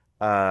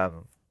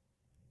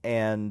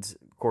 And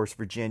of course,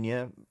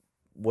 Virginia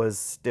was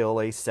still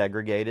a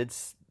segregated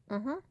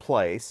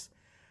place.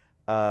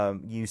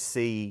 You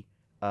see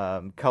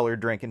colored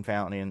drinking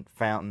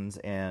fountains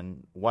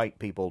and white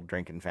people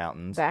drinking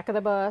fountains. Back of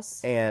the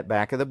bus.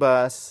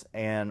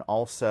 And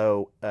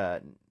also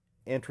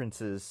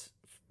entrances,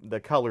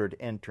 the colored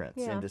entrance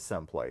into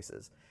some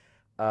places.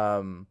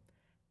 And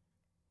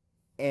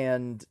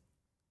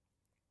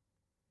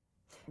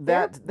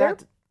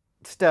that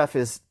stuff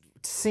is,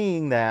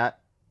 seeing that,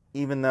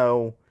 even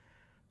though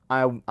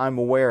I'm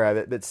aware of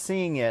it, but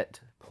seeing it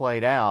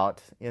played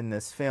out in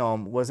this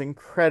film was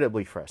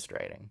incredibly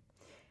frustrating.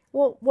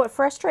 Well, what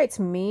frustrates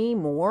me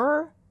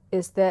more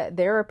is that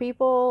there are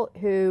people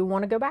who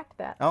want to go back to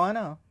that. Oh, I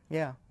know.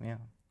 Yeah.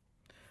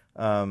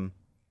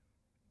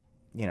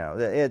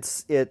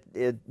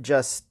 It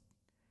just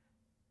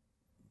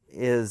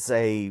is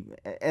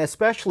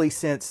especially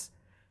since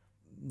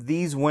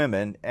these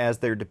women, as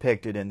they're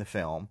depicted in the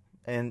film,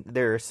 and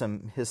there are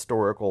some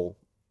historical,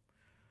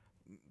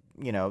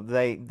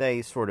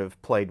 they sort of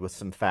played with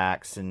some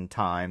facts and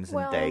times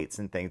and dates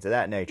and things of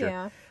that nature.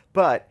 Yeah.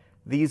 But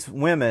these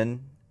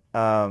women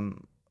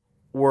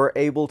were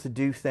able to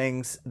do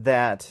things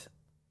that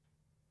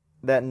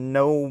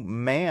no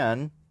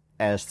man,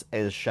 as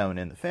shown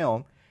in the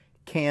film,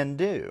 can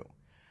do.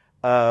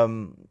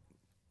 Taraji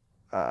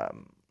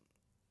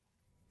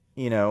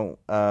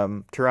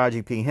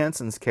P.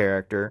 Henson's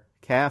character,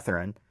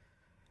 Catherine,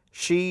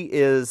 she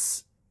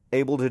is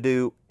able to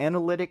do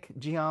analytic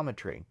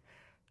geometry.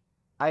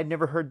 I had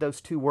never heard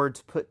those two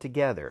words put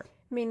together.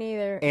 Me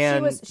neither.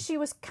 And she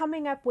was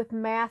coming up with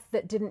math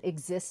that didn't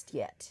exist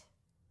yet.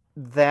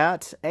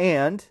 That,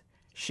 and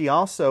she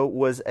also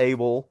was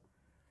able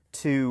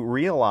to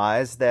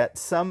realize that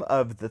some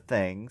of the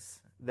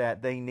things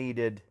that they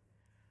needed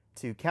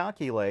to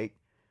calculate,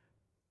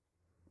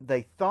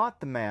 they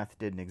thought the math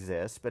didn't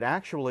exist, but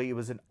actually it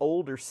was an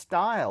older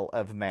style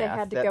of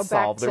math that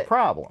solved their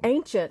problem.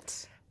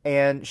 Ancient.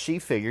 And she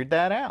figured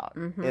that out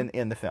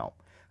in the film.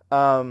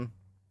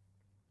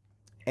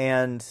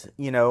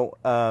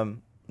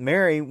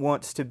 Mary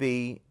wants to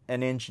be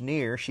an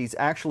engineer. She's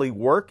actually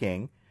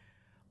working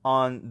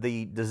on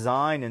the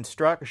design and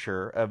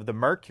structure of the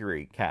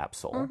Mercury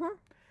capsule.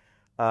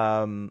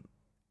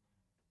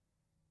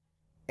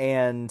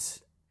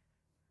 And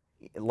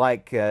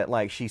like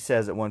she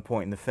says at one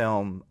point in the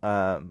film,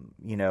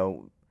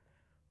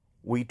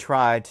 we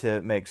try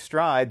to make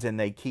strides and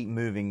they keep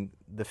moving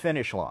the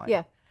finish line.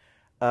 Yeah.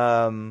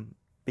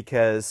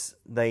 Because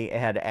they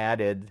had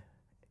added,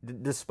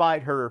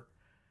 despite her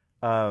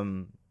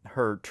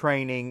her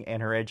training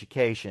and her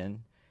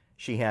education,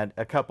 she had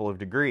a couple of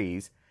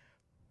degrees,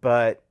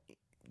 but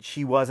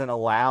she wasn't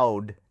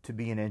allowed to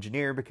be an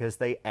engineer because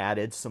they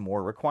added some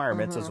more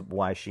requirements, is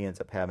why she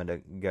ends up having to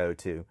go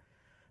to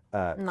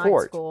Night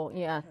court. School,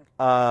 yeah.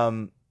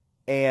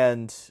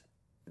 And,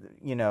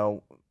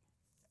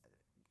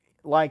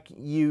 like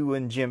you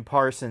and Jim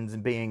Parsons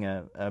being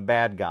a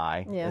bad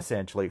guy, Yeah.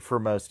 essentially, for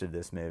most of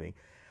this movie.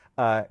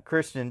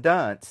 Kirsten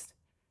Dunst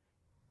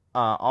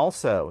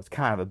also is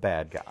kind of a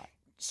bad guy.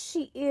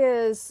 She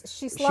is.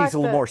 She's like She's a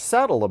little more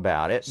subtle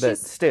about it, but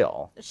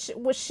still.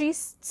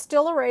 She's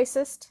still a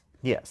racist,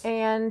 Yes.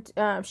 and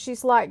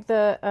she's like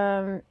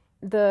the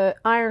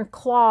Iron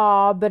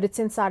Claw, but it's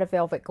inside a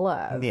velvet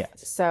glove.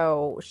 Yes.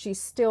 So she's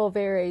still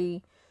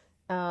very,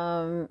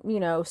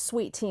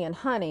 sweet tea and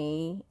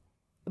honey,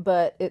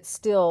 but it's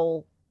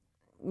still,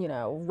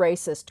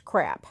 racist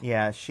crap.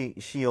 Yeah,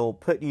 she'll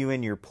put you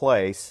in your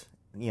place,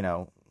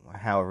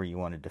 however you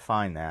want to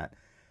define that,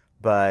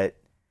 but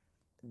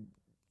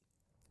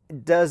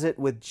does it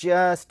with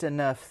just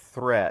enough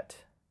threat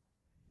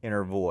in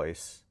her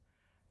voice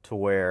to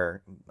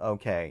where,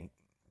 okay,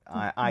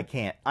 I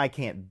can't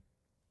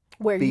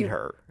Where beat you,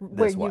 her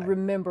where this way. you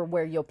remember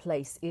where your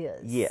place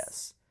is.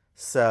 Yes.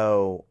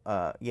 So,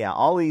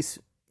 all these,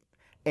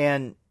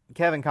 and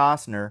Kevin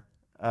Costner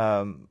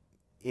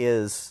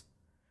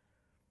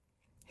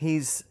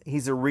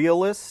he's a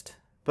realist,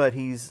 but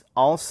he's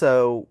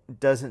also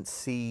doesn't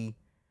see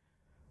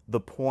the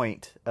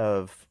point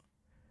of,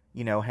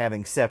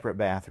 having separate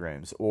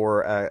bathrooms.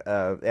 Or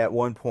at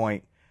one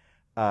point,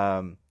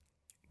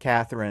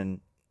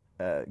 Catherine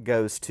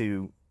goes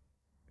to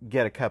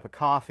get a cup of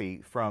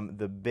coffee from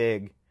the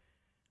big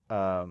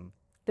urn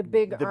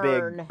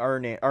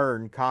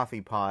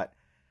coffee pot,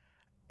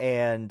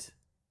 and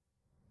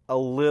a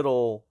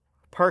little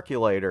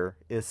percolator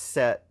is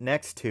set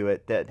next to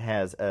it that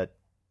has a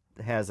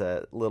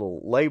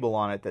little label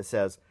on it that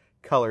says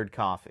colored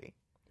coffee.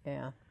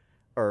 Yeah.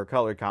 Or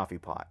colored coffee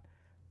pot.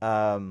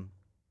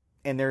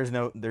 And there's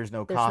no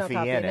coffee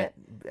in it.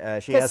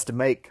 She has to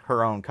make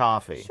her own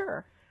coffee.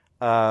 Sure.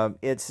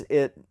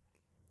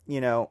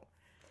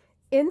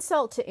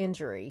 Insult to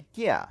injury.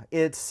 Yeah,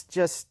 it's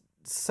just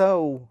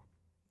so,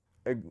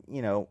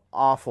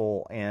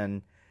 awful,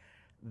 and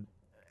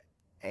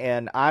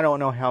I don't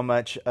know how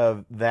much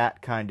of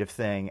that kind of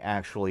thing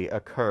actually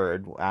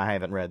occurred. I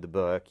haven't read the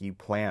book. You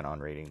plan on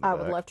reading the book. I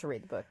would love to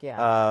read the book,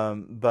 yeah.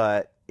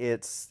 But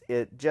it's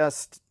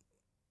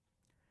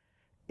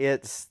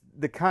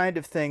the kind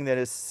of thing that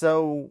is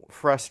so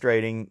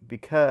frustrating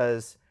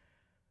because,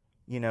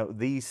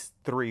 these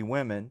three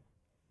women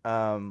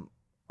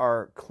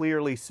are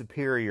clearly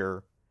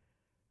superior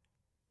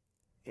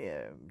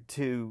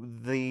to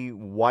the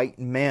white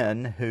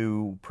men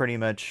who pretty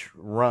much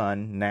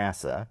run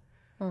NASA.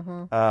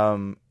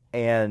 Mm-hmm.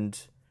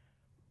 And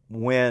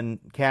when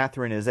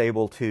Catherine is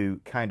able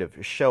to kind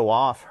of show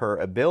off her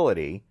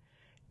ability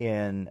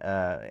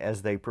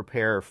as they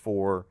prepare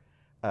for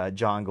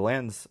John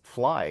Glenn's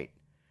flight,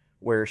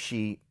 where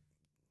she,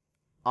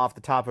 off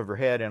the top of her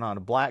head and on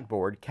a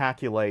blackboard,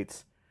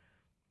 calculates,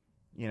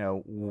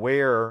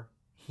 where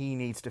he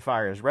needs to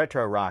fire his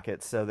retro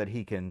rockets so that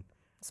he can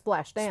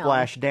splash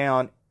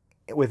down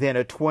within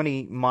a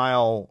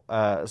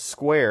 20-mile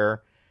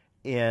square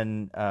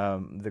in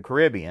the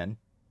Caribbean.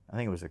 I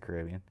think it was the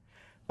Caribbean.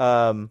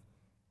 And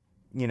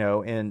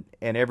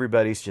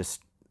everybody's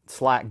just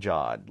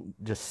slack-jawed,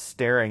 just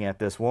staring at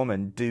this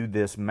woman do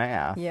this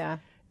math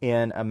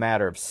in a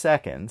matter of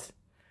seconds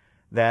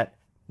that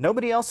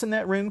nobody else in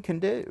that room can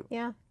do.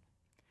 Yeah.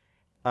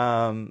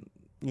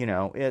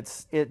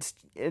 It's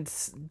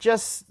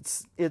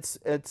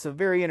a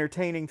very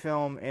entertaining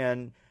film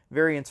and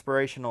very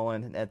inspirational,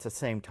 and at the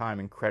same time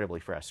incredibly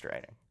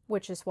frustrating.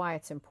 Which is why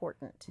it's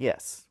important.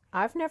 Yes.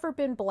 I've never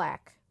been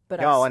black,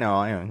 but I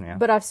know, yeah.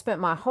 But I've spent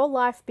my whole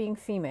life being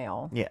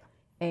female. Yeah.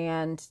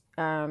 And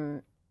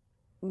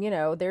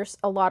there's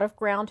a lot of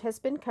ground has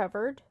been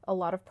covered, a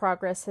lot of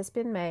progress has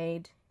been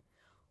made.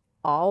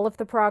 All of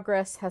the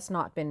progress has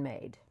not been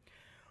made.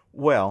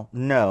 Well,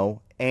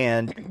 no,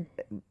 and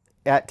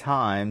at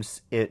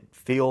times it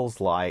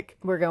feels like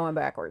we're going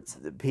backwards.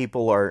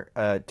 People are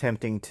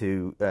attempting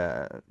to,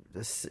 they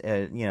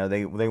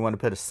want to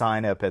put a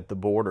sign up at the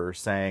border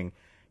saying,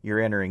 "You're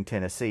entering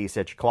Tennessee.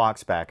 Set your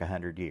clocks back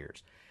 100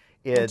 years."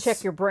 And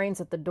check your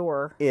brains at the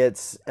door.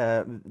 It's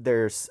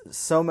there's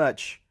so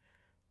much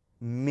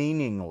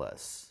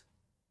meaningless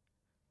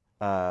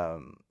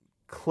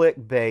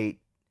clickbait.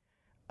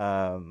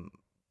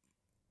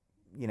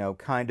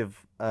 Kind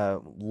of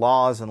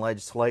laws and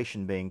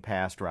legislation being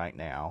passed right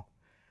now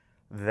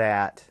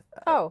that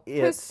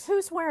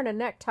who's wearing a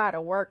necktie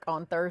to work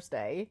on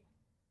Thursday?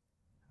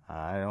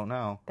 I don't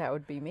know. That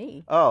would be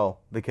me. Oh,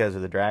 because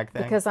of the drag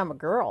thing? Because I'm a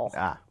girl.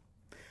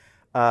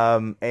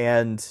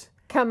 And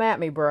come at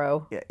me,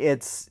 bro.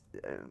 It's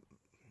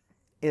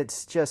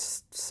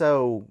just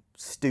so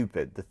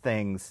stupid, the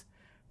things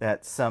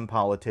that some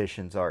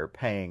politicians are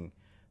paying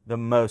the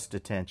most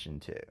attention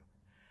to,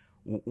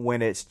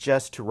 when it's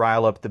just to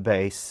rile up the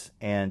base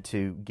and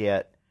to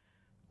get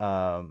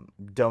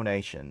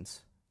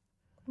donations.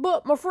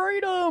 But my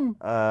freedom.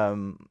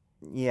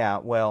 Yeah.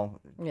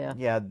 Well. Yeah.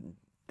 Yeah.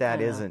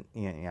 That isn't.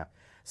 Yeah.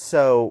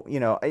 So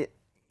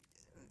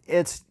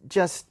it's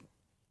just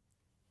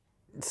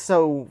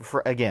so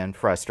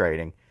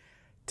frustrating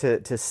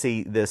to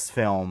see this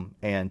film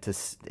and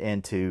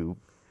to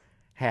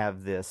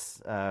have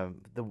this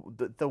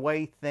the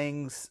way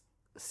things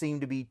seem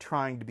to be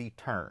trying to be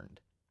turned.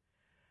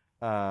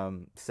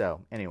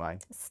 So anyway,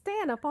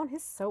 Stand up on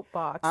his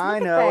soapbox. I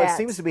Look at know it that.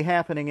 seems to be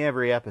happening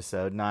every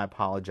episode, and I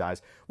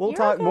apologize. We'll You're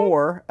talk okay.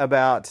 more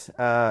about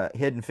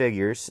Hidden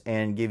Figures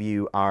and give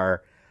you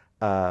our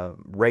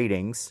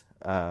ratings.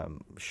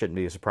 Shouldn't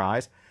be a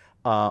surprise.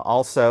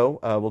 Also,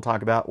 we'll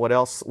talk about what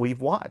else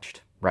we've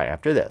watched right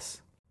after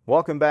this.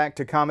 Welcome back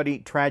to Comedy,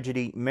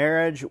 Tragedy,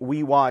 Marriage.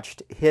 We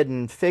watched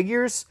Hidden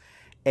Figures,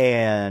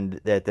 and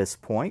at this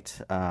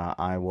point,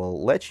 I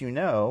will let you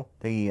know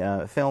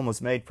the film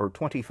was made for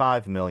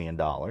 $25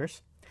 million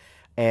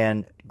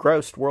and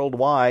grossed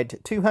worldwide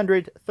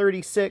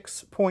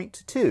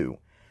 $236.2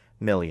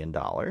 million.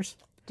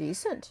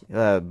 Decent.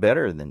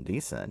 Better than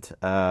decent.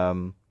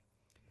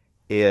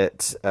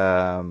 Let's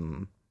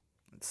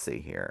see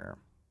here.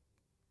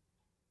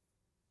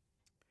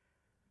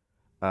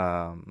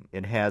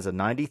 It has a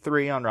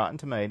 93 on Rotten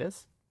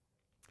Tomatoes,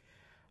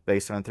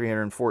 based on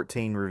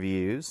 314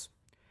 reviews.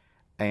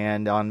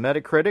 And on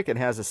Metacritic, it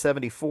has a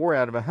 74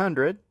 out of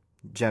 100,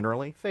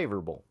 generally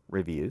favorable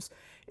reviews.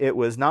 It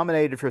was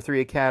nominated for 3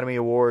 Academy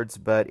Awards,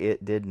 but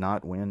it did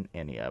not win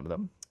any of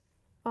them.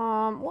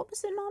 What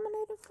was it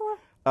nominated for?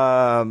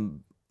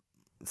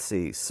 Let's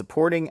see,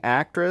 supporting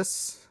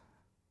actress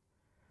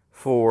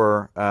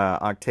for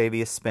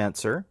Octavia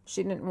Spencer.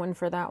 She didn't win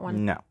for that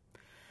one. No.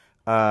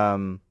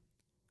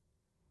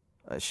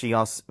 She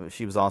was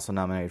also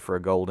nominated for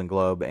a Golden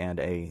Globe and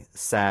a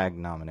SAG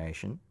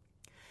nomination.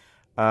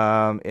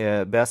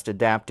 Best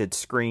Adapted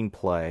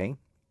Screenplay,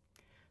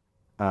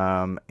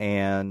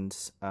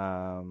 and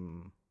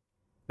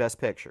Best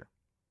Picture.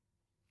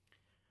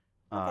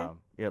 Okay.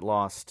 It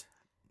lost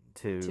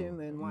to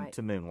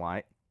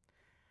Moonlight.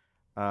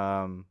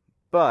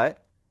 But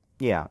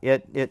yeah,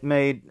 it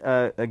made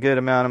a good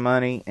amount of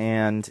money,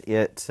 and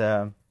it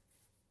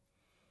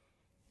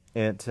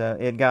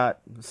got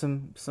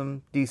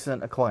some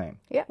decent acclaim.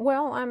 Yeah,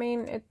 well, I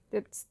mean,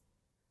 it's,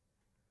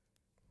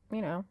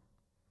 we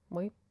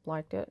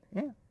liked it.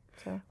 Yeah.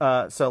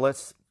 So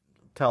let's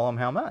tell them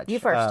how much. You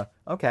first.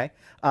 Okay.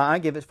 I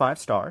give it 5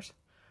 stars.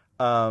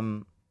 I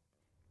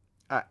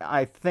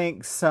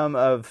think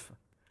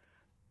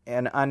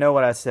and I know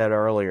what I said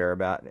earlier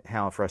about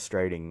how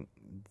frustrating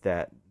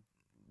that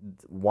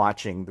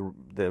watching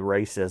the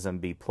racism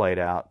be played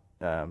out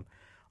in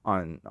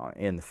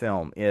the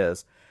film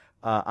is.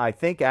 I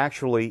think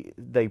actually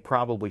they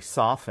probably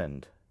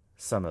softened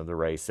some of the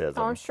racism.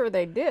 I'm sure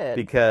they did.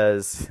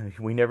 Because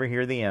we never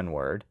hear the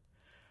N-word.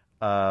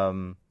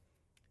 There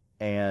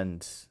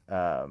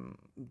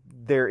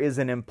is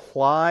an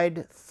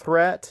implied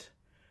threat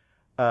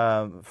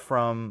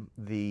from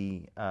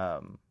the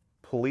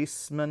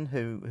policeman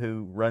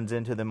who runs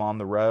into them on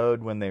the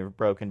road when they're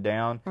broken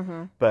down.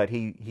 Mm-hmm. But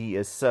he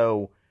is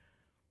so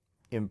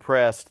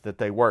impressed that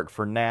they work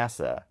for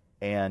NASA.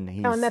 And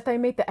that they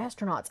meet the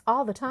astronauts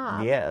all the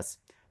time. Yes.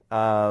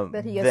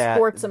 That he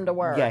escorts them to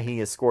work. Yeah,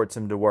 he escorts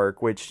them to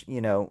work, which,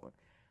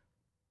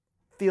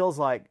 feels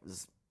like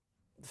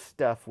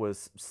stuff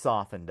was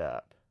softened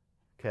up.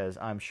 Because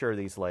I'm sure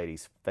these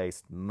ladies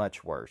faced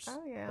much worse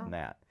than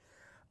that.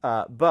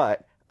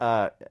 But,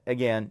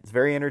 again, it's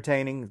very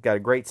entertaining. It's got a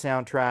great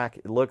soundtrack.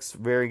 It looks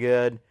very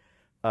good.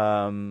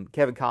 Kevin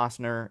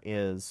Costner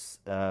is...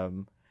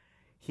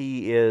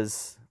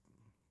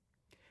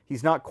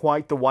 He's not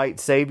quite the white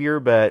savior,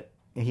 but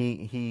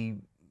he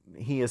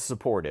is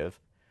supportive,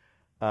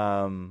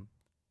 and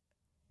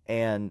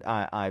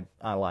I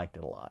liked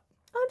it a lot.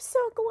 I'm so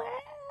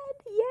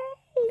glad!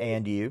 Yay!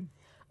 And you?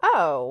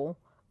 Oh,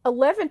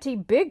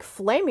 11 big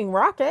flaming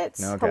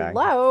rockets. Okay.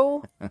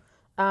 Hello.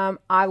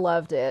 I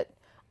loved it.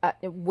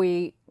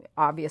 We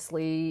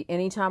obviously,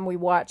 anytime we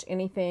watch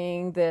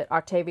anything that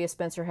Octavia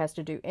Spencer has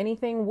to do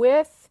anything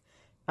with.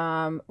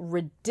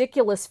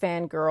 Ridiculous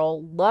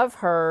fangirl, love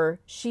her.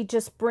 She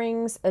just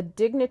brings a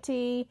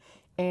dignity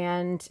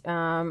and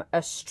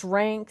a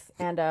strength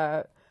and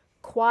a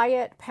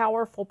quiet,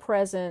 powerful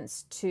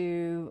presence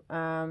to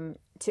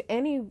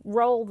any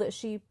role that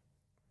she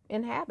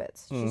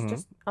inhabits. She's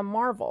just a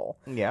marvel.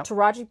 Yeah.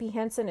 Taraji P.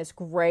 Henson is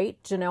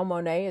great. Janelle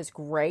Monáe is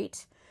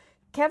great.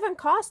 Kevin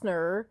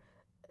Costner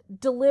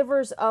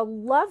delivers a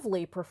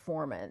lovely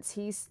performance.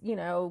 He's,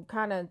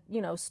 kind of,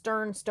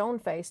 stern,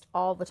 stone-faced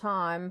all the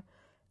time.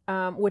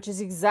 Which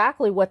is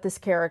exactly what this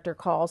character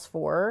calls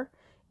for.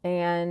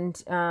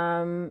 And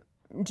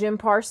Jim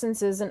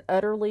Parsons is an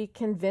utterly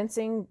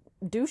convincing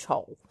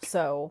douchehole.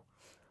 So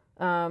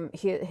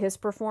his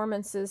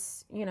performance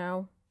is,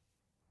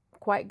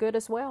 quite good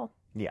as well.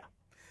 Yeah.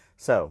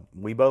 So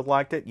we both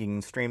liked it. You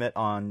can stream it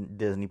on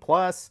Disney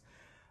Plus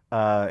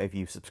if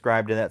you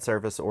subscribe to that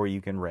service, or you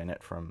can rent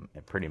it from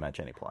pretty much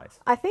any place.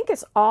 I think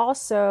it's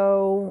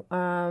also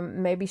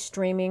maybe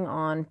streaming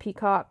on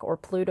Peacock or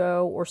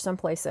Pluto or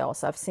someplace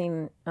else. I've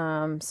seen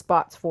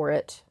spots for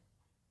it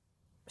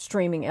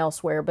streaming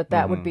elsewhere, but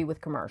that would be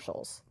with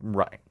commercials.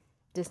 Right.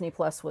 Disney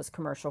Plus was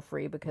commercial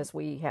free because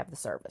we have the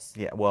service.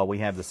 Yeah, well, we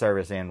have the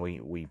service and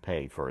we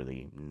pay for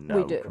the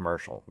no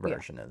commercial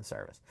version of the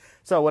service.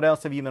 So what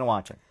else have you been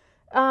watching?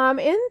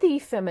 In the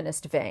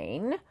feminist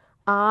vein,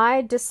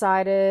 I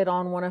decided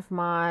on one of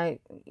my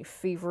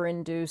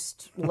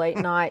fever-induced late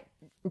night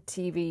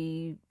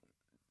TV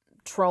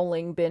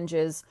trolling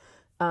binges,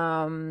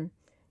 um,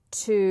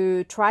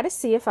 to try to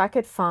see if I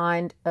could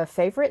find a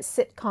favorite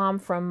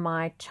sitcom from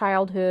my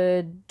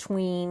childhood,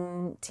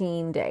 tween,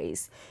 teen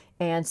days.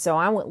 And so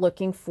I went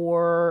looking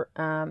for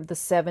the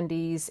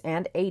 70s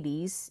and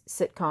 80s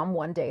sitcom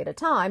One Day at a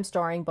Time,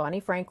 starring Bonnie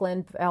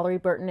Franklin, Valerie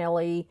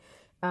Bertinelli,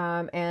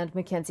 and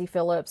Mackenzie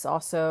Phillips,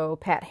 also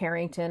Pat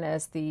Harrington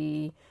as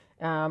the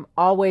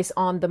always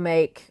on the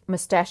make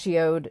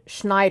mustachioed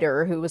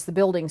Schneider, who was the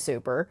building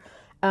super.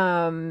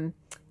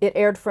 It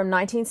aired from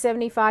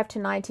 1975 to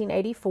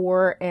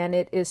 1984, and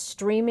it is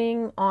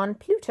streaming on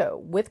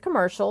Pluto with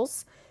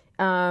commercials.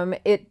 I'm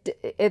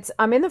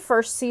in the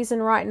first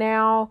season right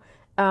now.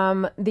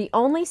 The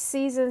only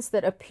seasons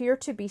that appear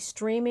to be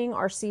streaming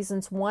are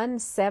seasons 1,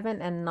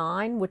 7, and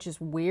 9, which is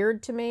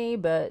weird to me,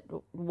 but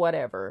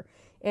whatever.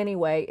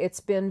 Anyway, it's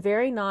been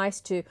very nice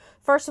to,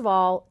 first of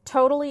all,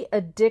 totally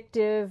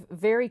addictive,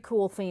 very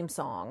cool theme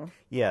song.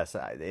 Yes,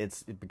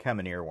 it's become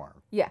an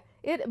earworm. Yeah,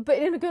 but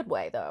in a good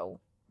way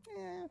though.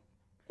 Yeah.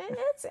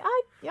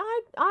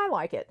 I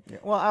like it.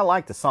 Well, I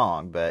like the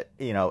song, but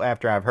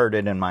after I've heard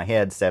it in my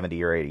head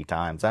 70 or 80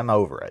 times, I'm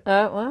over it.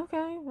 Well,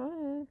 okay,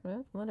 well,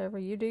 whatever,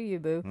 you do you,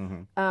 boo.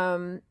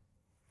 Mm-hmm.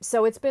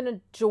 So it's been a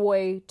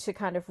joy to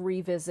kind of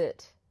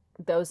revisit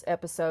those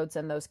episodes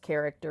and those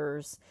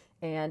characters.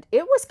 And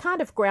it was kind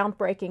of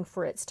groundbreaking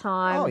for its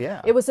time. Oh,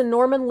 yeah. It was a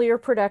Norman Lear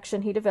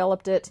production. He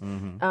developed it.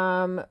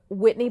 Mm-hmm.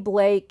 Whitney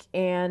Blake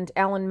and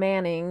Alan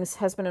Manning's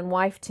husband and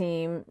wife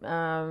team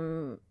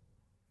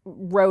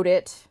wrote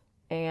it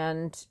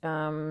and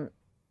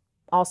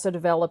also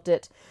developed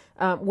it.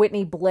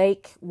 Whitney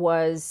Blake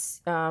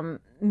was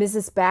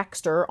Mrs.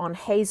 Baxter on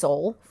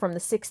Hazel from the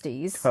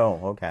 60s. Oh,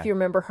 okay. If you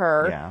remember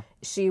her. Yeah.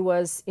 She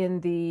was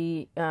in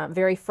the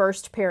very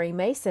first Perry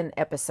Mason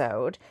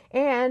episode.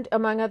 And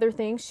among other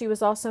things, she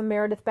was also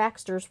Meredith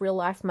Baxter's real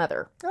life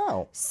mother.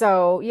 Oh.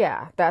 So,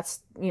 yeah,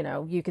 that's,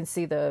 you can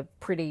see the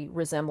pretty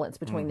resemblance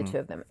between the two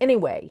of them.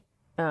 Anyway,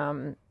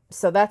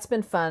 so that's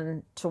been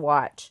fun to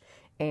watch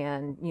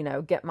and,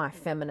 get my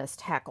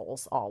feminist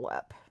hackles all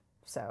up.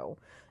 So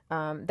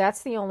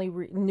that's the only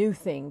new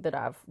thing that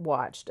I've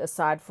watched,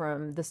 aside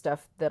from the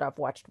stuff that I've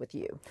watched with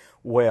you.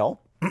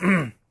 Well,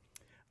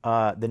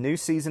 the new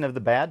season of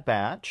The Bad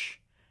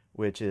Batch,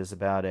 which is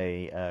about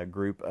a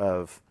group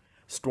of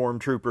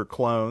stormtrooper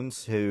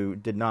clones who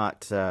did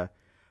not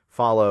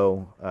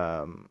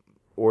follow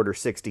Order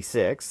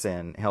 66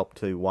 and help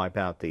to wipe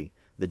out the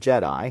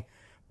Jedi.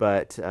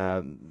 But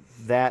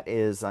that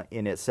is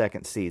in its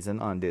second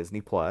season on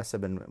Disney+.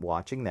 I've been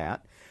watching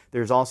that.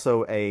 There's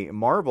also a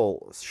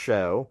Marvel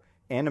show,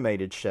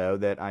 animated show,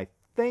 that I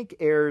think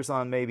airs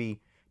on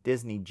maybe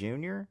Disney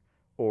Junior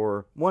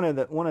or one of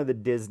the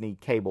Disney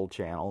cable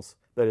channels,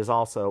 that is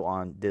also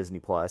on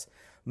Disney+.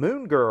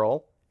 Moon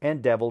Girl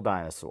and Devil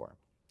Dinosaur.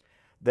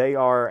 They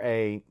are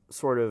a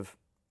sort of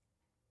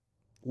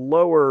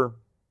lower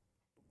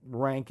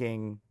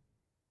ranking.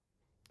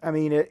 I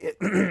mean,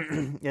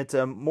 it's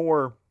a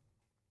more,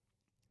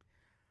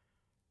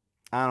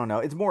 I don't know,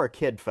 it's more a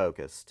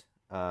kid-focused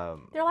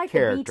They're like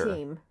character. the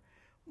B-team.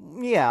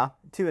 Yeah,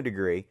 to a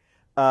degree.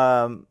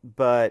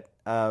 But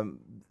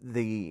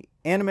the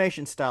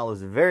animation style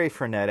is very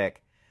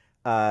frenetic.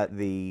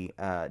 The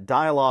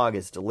dialogue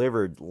is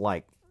delivered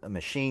like a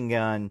machine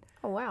gun.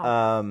 Oh,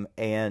 wow.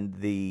 And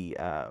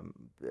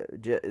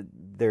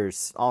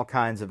there's all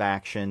kinds of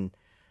action.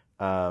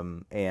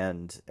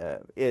 And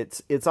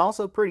it's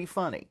also pretty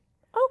funny.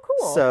 Oh,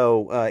 cool.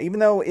 So even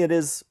though it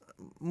is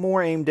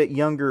more aimed at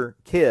younger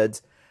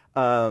kids,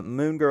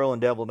 Moon Girl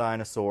and Devil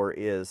Dinosaur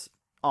is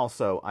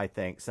also, I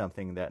think,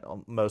 something that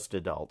most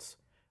adults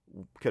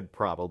could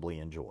probably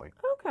enjoy.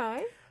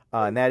 Okay.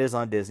 And that is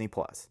on Disney+.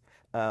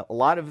 A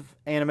lot of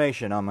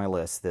animation on my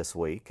list this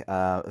week.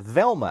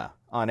 Velma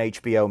on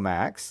HBO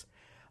Max.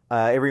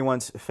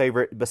 Everyone's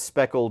favorite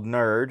bespectacled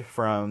nerd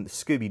from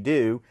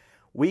Scooby-Doo.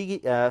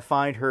 We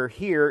find her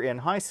here in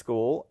high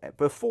school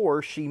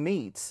before she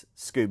meets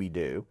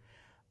Scooby-Doo.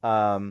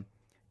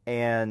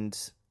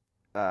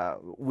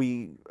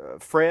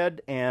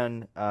 Fred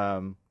and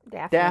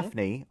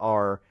Daphne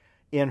are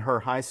in her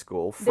high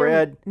school.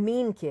 Fred, they're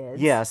mean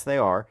kids. Yes, they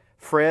are.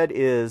 Fred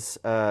is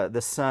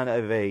the son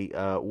of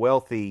a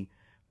wealthy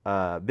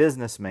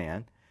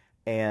businessman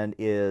and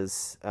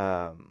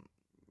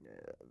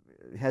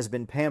has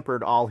been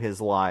pampered all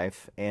his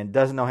life and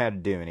doesn't know how to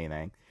do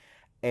anything.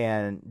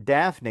 And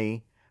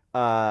Daphne,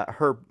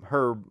 her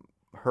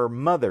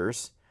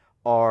mothers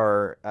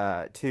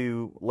are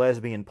two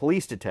lesbian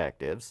police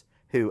detectives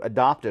who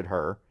adopted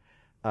her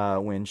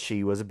when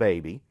she was a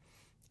baby.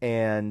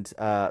 And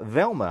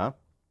Velma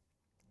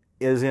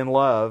is in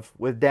love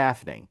with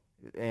Daphne,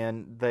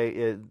 and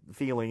the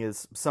feeling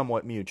is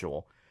somewhat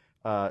mutual.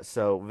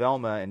 So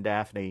Velma and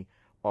Daphne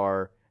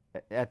are,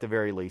 at the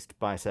very least,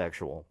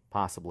 bisexual,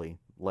 possibly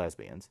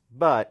lesbians.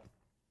 But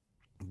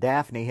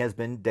Daphne has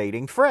been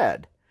dating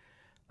Fred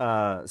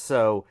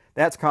So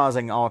that's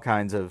causing all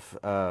kinds of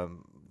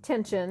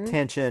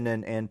Tension.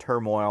 and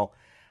turmoil.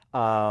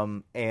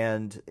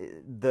 And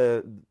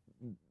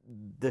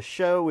the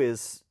show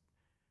is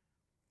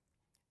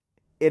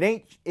it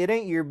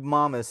ain't your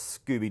mama's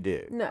Scooby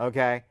Doo. No.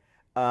 Okay.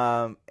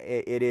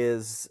 It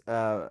is,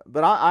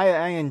 but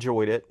I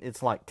enjoyed it.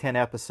 It's like 10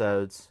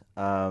 episodes.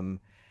 And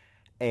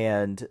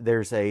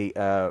there's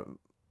a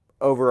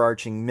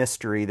overarching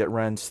mystery that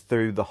runs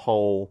through the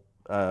whole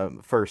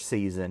first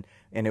season,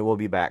 and it will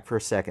be back for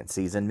a second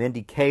season.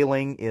 Mindy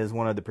Kaling is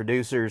one of the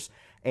producers,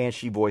 and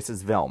she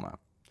voices Velma.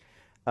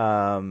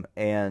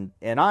 And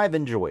I've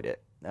enjoyed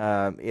it.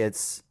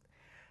 It's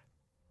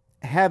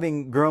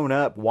having grown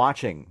up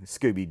watching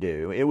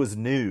Scooby-Doo. It was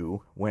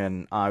new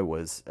when I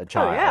was a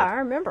child. Oh yeah, I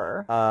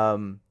remember.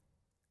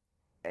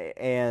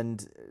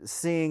 And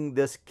seeing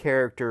this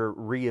character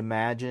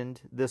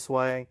reimagined this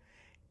way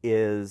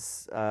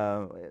is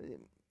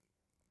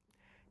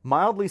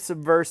mildly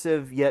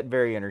subversive yet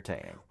very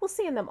entertaining. Well,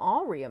 seeing them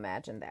all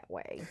reimagined that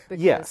way.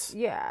 Because, Yes.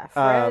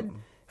 Yeah.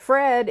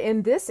 Fred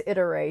in this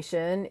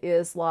iteration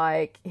is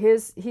like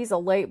he's a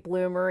late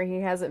bloomer.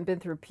 He hasn't been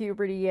through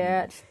puberty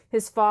yet.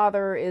 His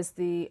father is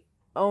the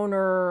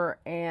owner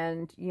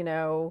and,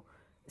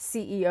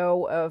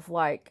 CEO of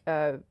like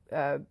a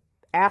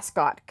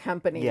ascot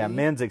company. Yeah,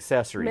 men's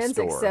accessories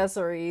store. Men's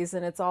accessories,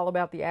 and it's all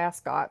about the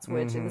ascots,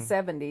 which in the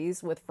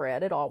 70s with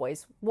Fred, it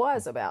always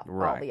was about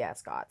all the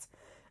ascots.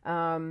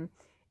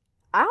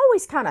 I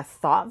always kind of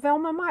thought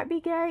Velma might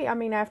be gay. I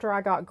mean, after I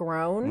got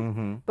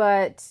grown,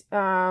 but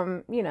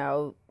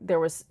there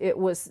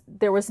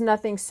was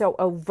nothing so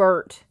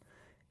overt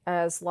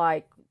as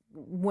like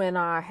when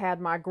I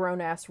had my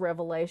grown ass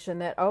revelation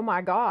that, oh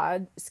my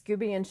God,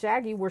 Scooby and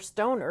Shaggy were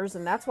stoners,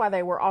 and that's why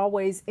they were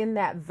always in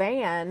that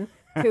van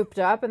cooped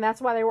up, and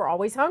that's why they were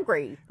always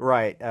hungry.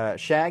 Right.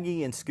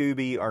 Shaggy and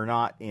Scooby are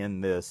not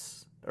in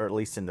this, or at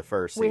least in the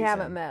first season. We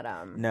haven't met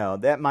them. No,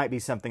 that might be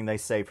something they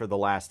say for the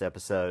last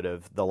episode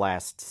of the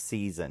last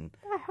season,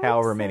 I hope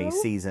however so. many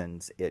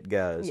seasons it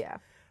goes. Yeah.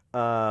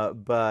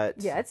 But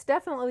yeah, it's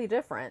definitely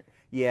different.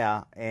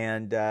 Yeah,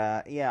 and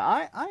I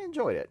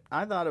enjoyed it.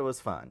 I thought it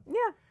was fun.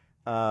 Yeah.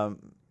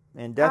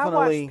 And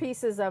definitely I watched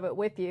pieces of it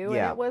with you,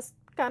 Yeah. and it was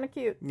kind of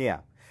cute. Yeah.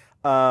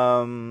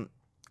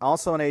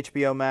 Also on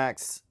HBO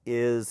Max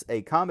is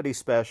a comedy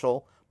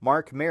special,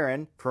 Marc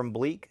Maron, From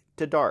Bleak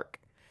to Dark.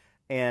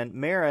 And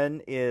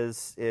Maron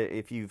is,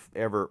 if you've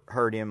ever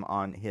heard him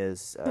on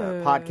his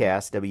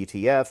podcast,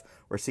 WTF,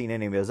 or seen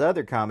any of his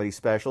other comedy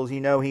specials,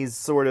 he's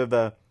sort of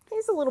a...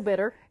 He's a little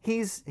bitter.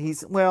 He's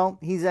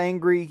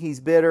angry,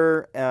 he's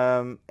bitter,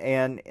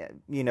 and,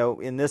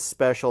 in this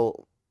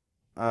special,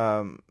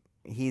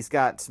 he's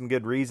got some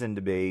good reason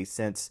to be,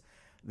 since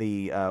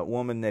the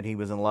woman that he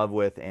was in love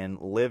with and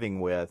living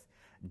with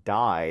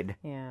died.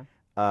 Yeah.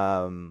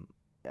 Not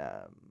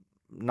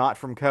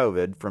from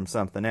COVID, from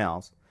something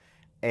else.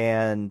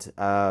 And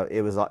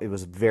it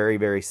was very,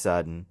 very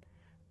sudden.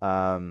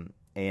 And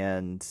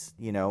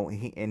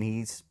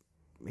he's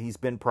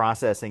been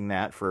processing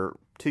that for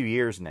 2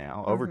 years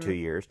now, over 2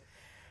 years.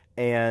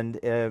 And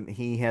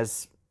he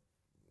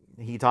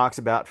talks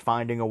about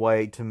finding a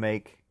way to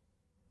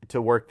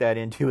work that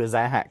into his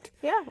act.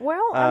 Yeah,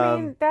 well, I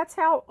mean, that's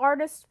how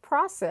artists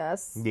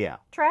process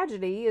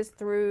tragedy, is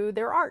through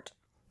their art.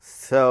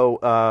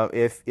 So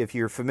if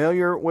you're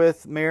familiar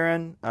with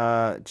Maron,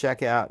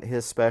 check out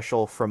his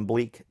special From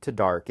Bleak to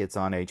Dark. It's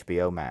on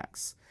HBO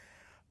Max.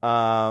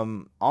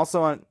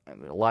 Also on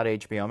a lot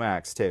of HBO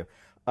Max too.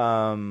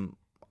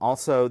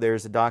 Also,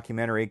 there's a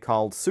documentary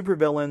called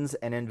Supervillains: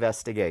 An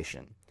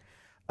Investigation.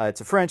 It's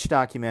a French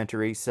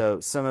documentary, so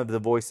some of the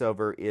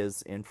voiceover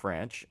is in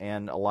French,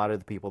 and a lot of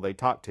the people they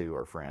talk to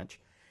are French,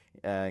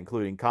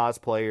 including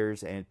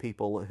cosplayers and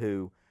people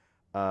who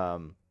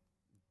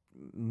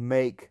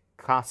make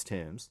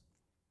costumes.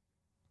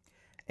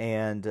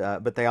 And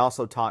but they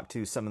also talk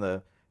to some of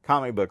the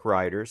comic book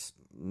writers,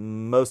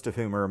 most of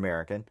whom are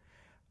American,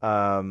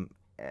 about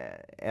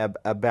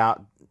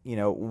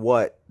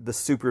what the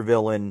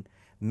supervillain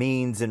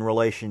means in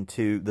relation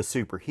to the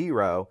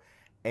superhero,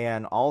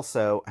 and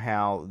also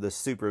how the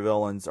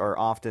supervillains are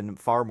often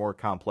far more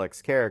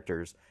complex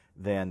characters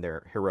than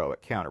their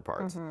heroic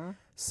counterparts.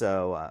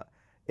 So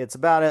it's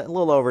about a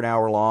little over an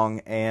hour long,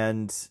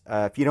 and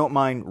if you don't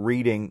mind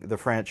reading the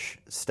French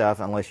stuff,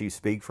 unless you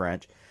speak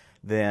French,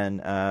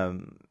 then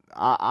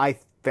I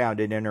found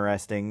it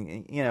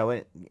interesting.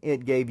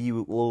 It gave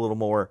you a little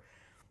more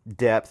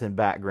depth and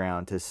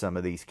background to some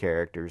of these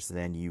characters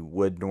than you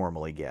would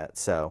normally get.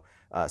 So,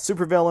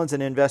 Supervillains: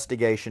 An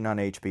Investigation on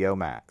HBO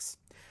Max.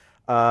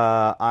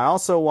 I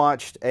also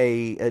watched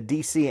a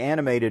DC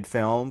animated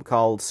film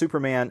called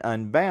Superman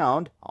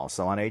Unbound,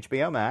 also on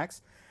HBO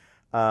Max,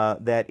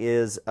 that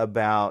is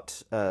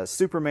about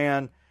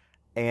Superman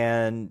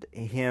and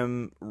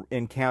him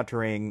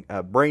encountering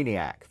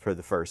Brainiac for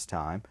the first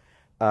time.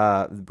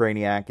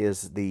 Brainiac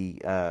is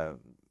the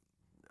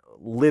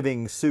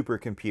living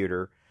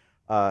supercomputer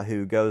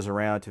who goes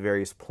around to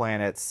various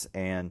planets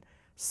and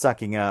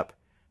sucking up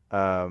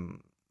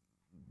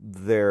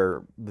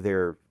their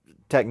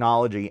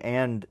technology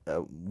and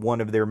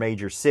one of their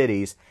major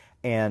cities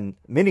and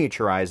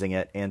miniaturizing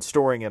it and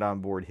storing it on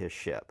board his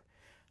ship.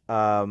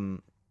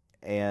 And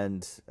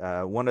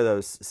one of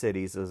those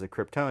cities is a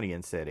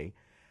Kryptonian city,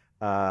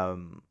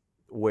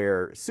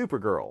 where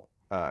Supergirl,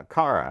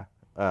 Kara,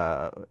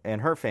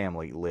 and her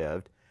family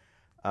lived.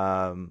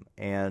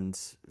 And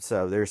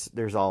so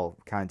there's all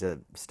kinds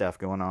of stuff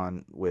going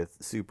on with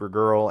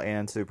Supergirl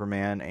and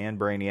Superman and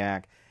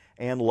Brainiac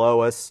and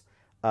Lois.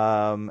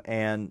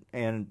 And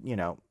you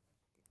know,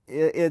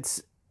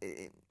 it's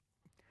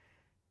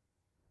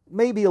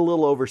maybe a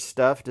little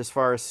overstuffed as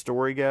far as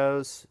story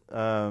goes,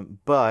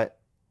 but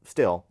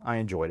still, I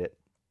enjoyed it.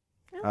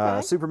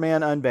 Okay.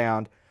 Superman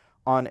Unbound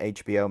on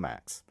HBO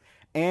Max.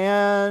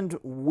 And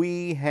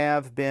we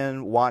have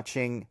been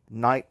watching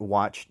Night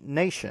Watch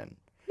Nation.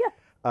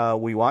 Yeah.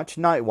 We watched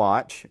Night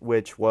Watch,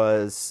 which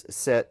was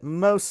set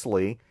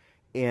mostly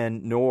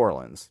in New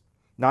Orleans.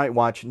 Night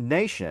Watch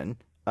Nation,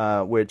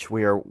 which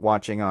we are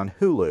watching on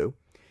Hulu,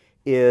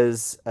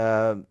 is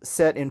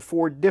set in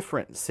 4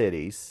 different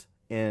cities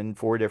in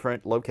 4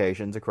 different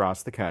locations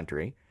across the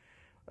country.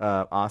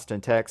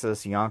 Austin,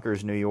 Texas,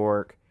 Yonkers, New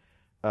York,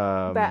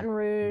 Baton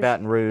Rouge,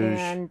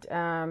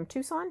 and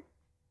Tucson.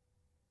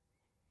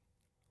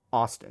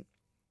 Austin.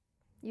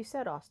 You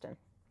said Austin.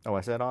 Oh,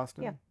 I said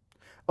Austin? Yeah.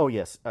 Oh,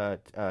 yes.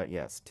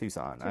 Yes,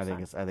 Tucson. Tucson. I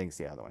think it's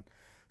the other one.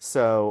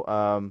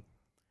 So,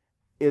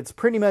 it's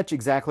pretty much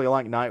exactly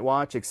like Night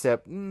Watch,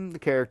 except the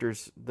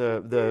characters,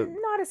 the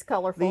not as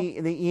colorful.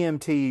 the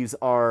EMTs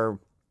are,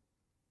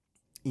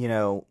 you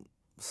know,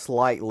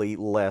 slightly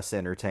less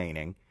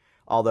entertaining.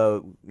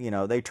 Although, you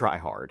know, they try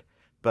hard.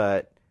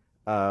 But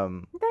they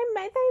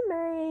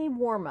may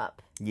warm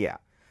up. yeah.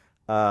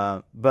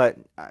 But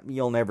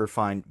you'll never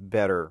find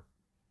better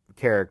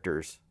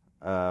characters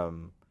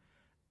in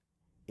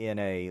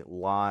a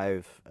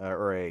live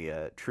or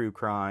a true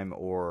crime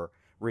or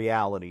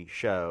reality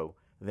show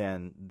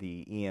than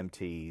the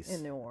EMTs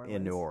In New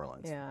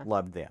Orleans. Yeah.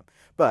 Loved them.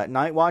 But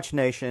Night Watch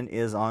Nation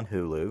is on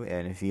Hulu,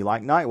 and if you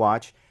like Night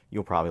Watch,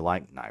 you'll probably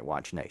like Night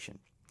Watch Nation.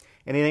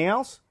 Anything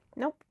else?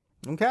 Nope.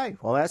 Okay,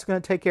 well, that's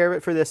going to take care of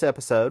it for this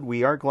episode.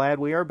 We are glad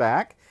we are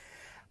back.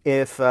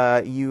 If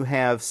you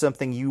have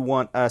something you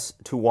want us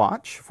to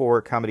watch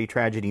for Comedy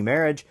Tragedy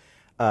Marriage,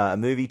 a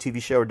movie, TV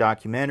show, or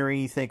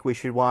documentary you think we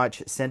should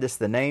watch, send us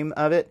the name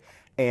of it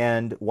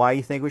and why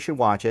you think we should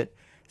watch it.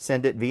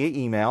 Send it via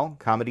email,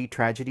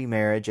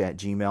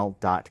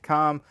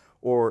 comedytragedymarriage@gmail.com,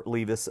 or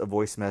leave us a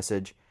voice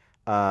message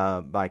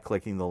by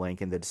clicking the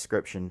link in the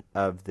description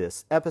of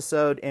this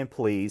episode. And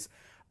please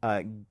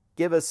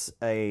give us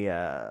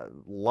a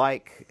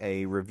like,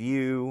 a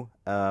review,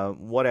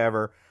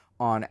 whatever,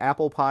 on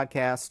Apple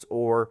Podcasts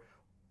or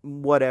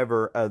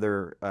whatever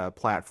other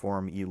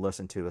platform you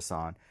listen to us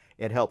on.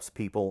 It helps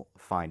people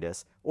find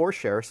us, or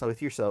share us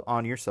with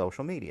on your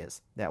social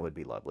medias. That would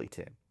be lovely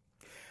too.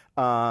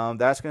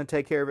 That's going to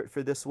take care of it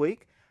for this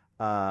week.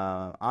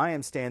 I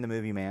am Stan the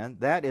Movie Man.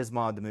 That is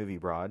Maud the Movie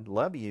Broad.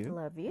 Love you.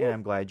 Love you. And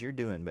I'm glad you're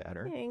doing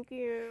better. Thank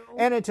you.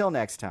 And until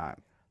next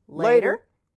time. Later.